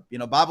Lord.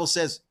 Bible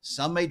says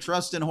some may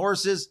trust in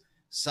horses,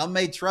 some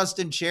may trust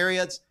in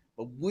chariots,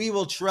 but we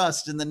will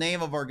trust in the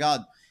name of our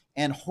God.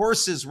 And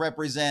horses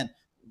represent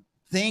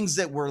things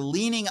that we're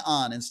leaning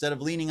on instead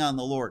of leaning on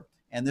the Lord.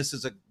 And this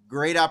is a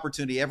great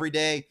opportunity every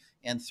day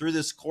and through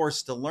this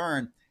course to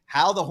learn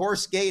how the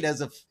horse gate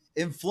has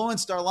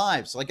influenced our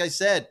lives. Like I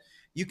said,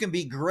 you can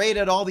be great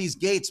at all these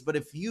gates, but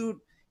if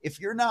you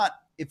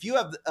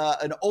have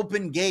an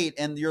open gate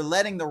and you're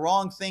letting the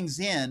wrong things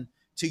in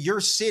to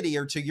your city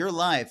or to your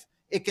life,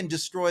 it can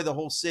destroy the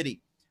whole city.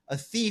 A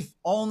thief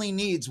only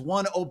needs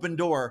one open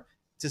door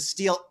to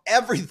steal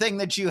everything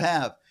that you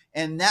have,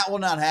 and that will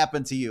not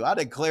happen to you. I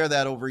declare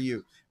that over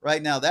you.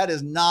 right now. That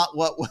is not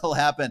what will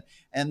happen.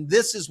 And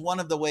this is one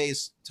of the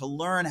ways to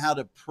learn how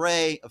to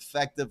pray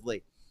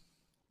effectively.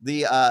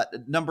 The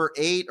number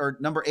eight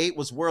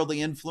was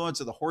worldly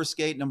influence, or the horse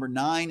gate. Number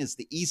 9 is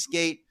the east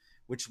gate,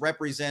 which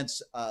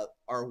represents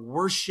our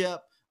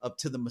worship up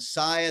to the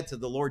Messiah, to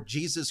the Lord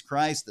Jesus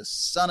Christ, the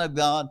Son of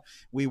God.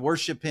 We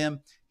worship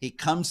him. He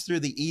comes through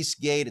the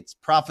east gate. It's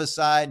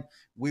prophesied.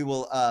 We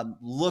will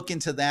look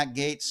into that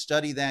gate,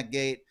 study that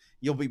gate.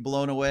 You'll be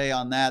blown away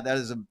on that. That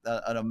is an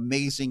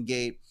amazing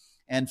gate.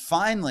 And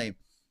finally,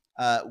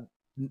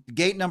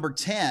 gate number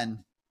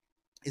 10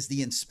 is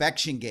the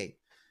inspection gate.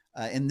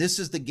 And this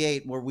is the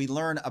gate where we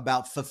learn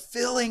about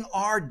fulfilling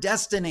our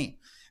destiny,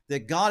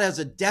 that God has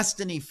a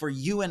destiny for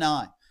you and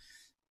I.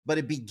 But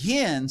it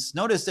begins,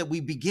 notice that we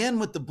begin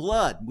with the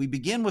blood. We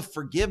begin with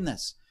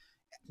forgiveness.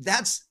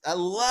 I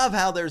love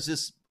how there's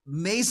this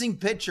amazing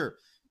picture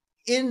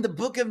in the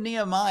book of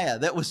Nehemiah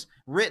that was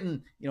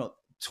written,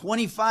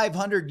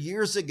 2,500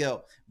 years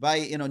ago by,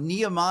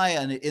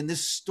 Nehemiah. And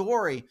this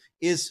story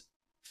is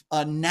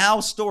a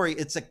now story.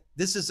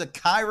 This is a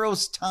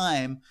Kairos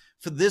time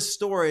for this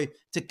story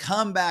to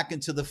come back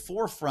into the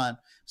forefront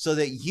so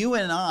that you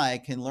and I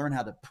can learn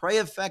how to pray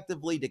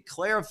effectively,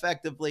 declare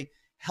effectively,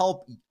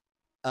 help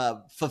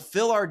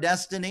fulfill our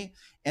destiny,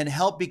 and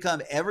help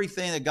become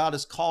everything that God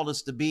has called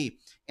us to be.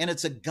 And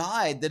it's a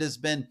guide that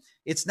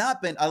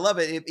I love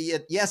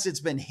it. Yes, it's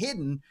been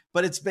hidden,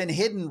 but it's been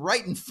hidden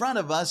right in front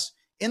of us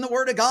in the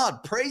Word of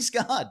God. Praise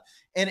God.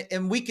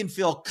 And we can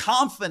feel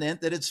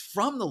confident that it's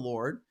from the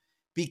Lord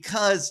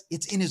because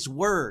it's in his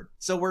Word.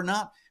 So we're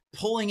not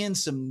pulling in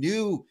some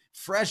new,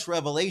 fresh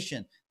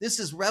revelation. This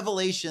is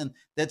revelation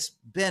that's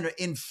been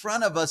in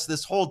front of us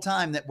this whole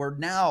time, that we're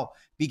now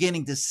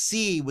beginning to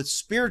see with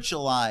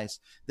spiritual eyes,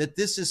 that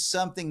this is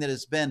something that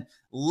has been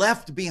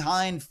left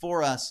behind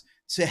for us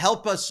to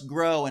help us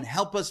grow and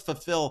help us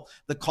fulfill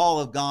the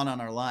call of God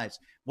on our lives.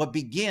 What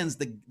begins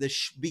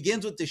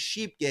begins with the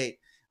sheep gate,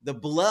 the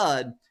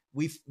blood.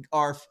 We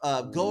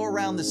go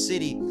around the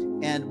city,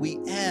 and we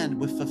end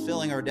with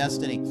fulfilling our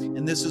destiny.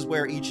 And this is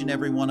where each and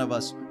every one of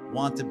us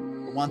want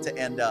to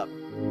end up.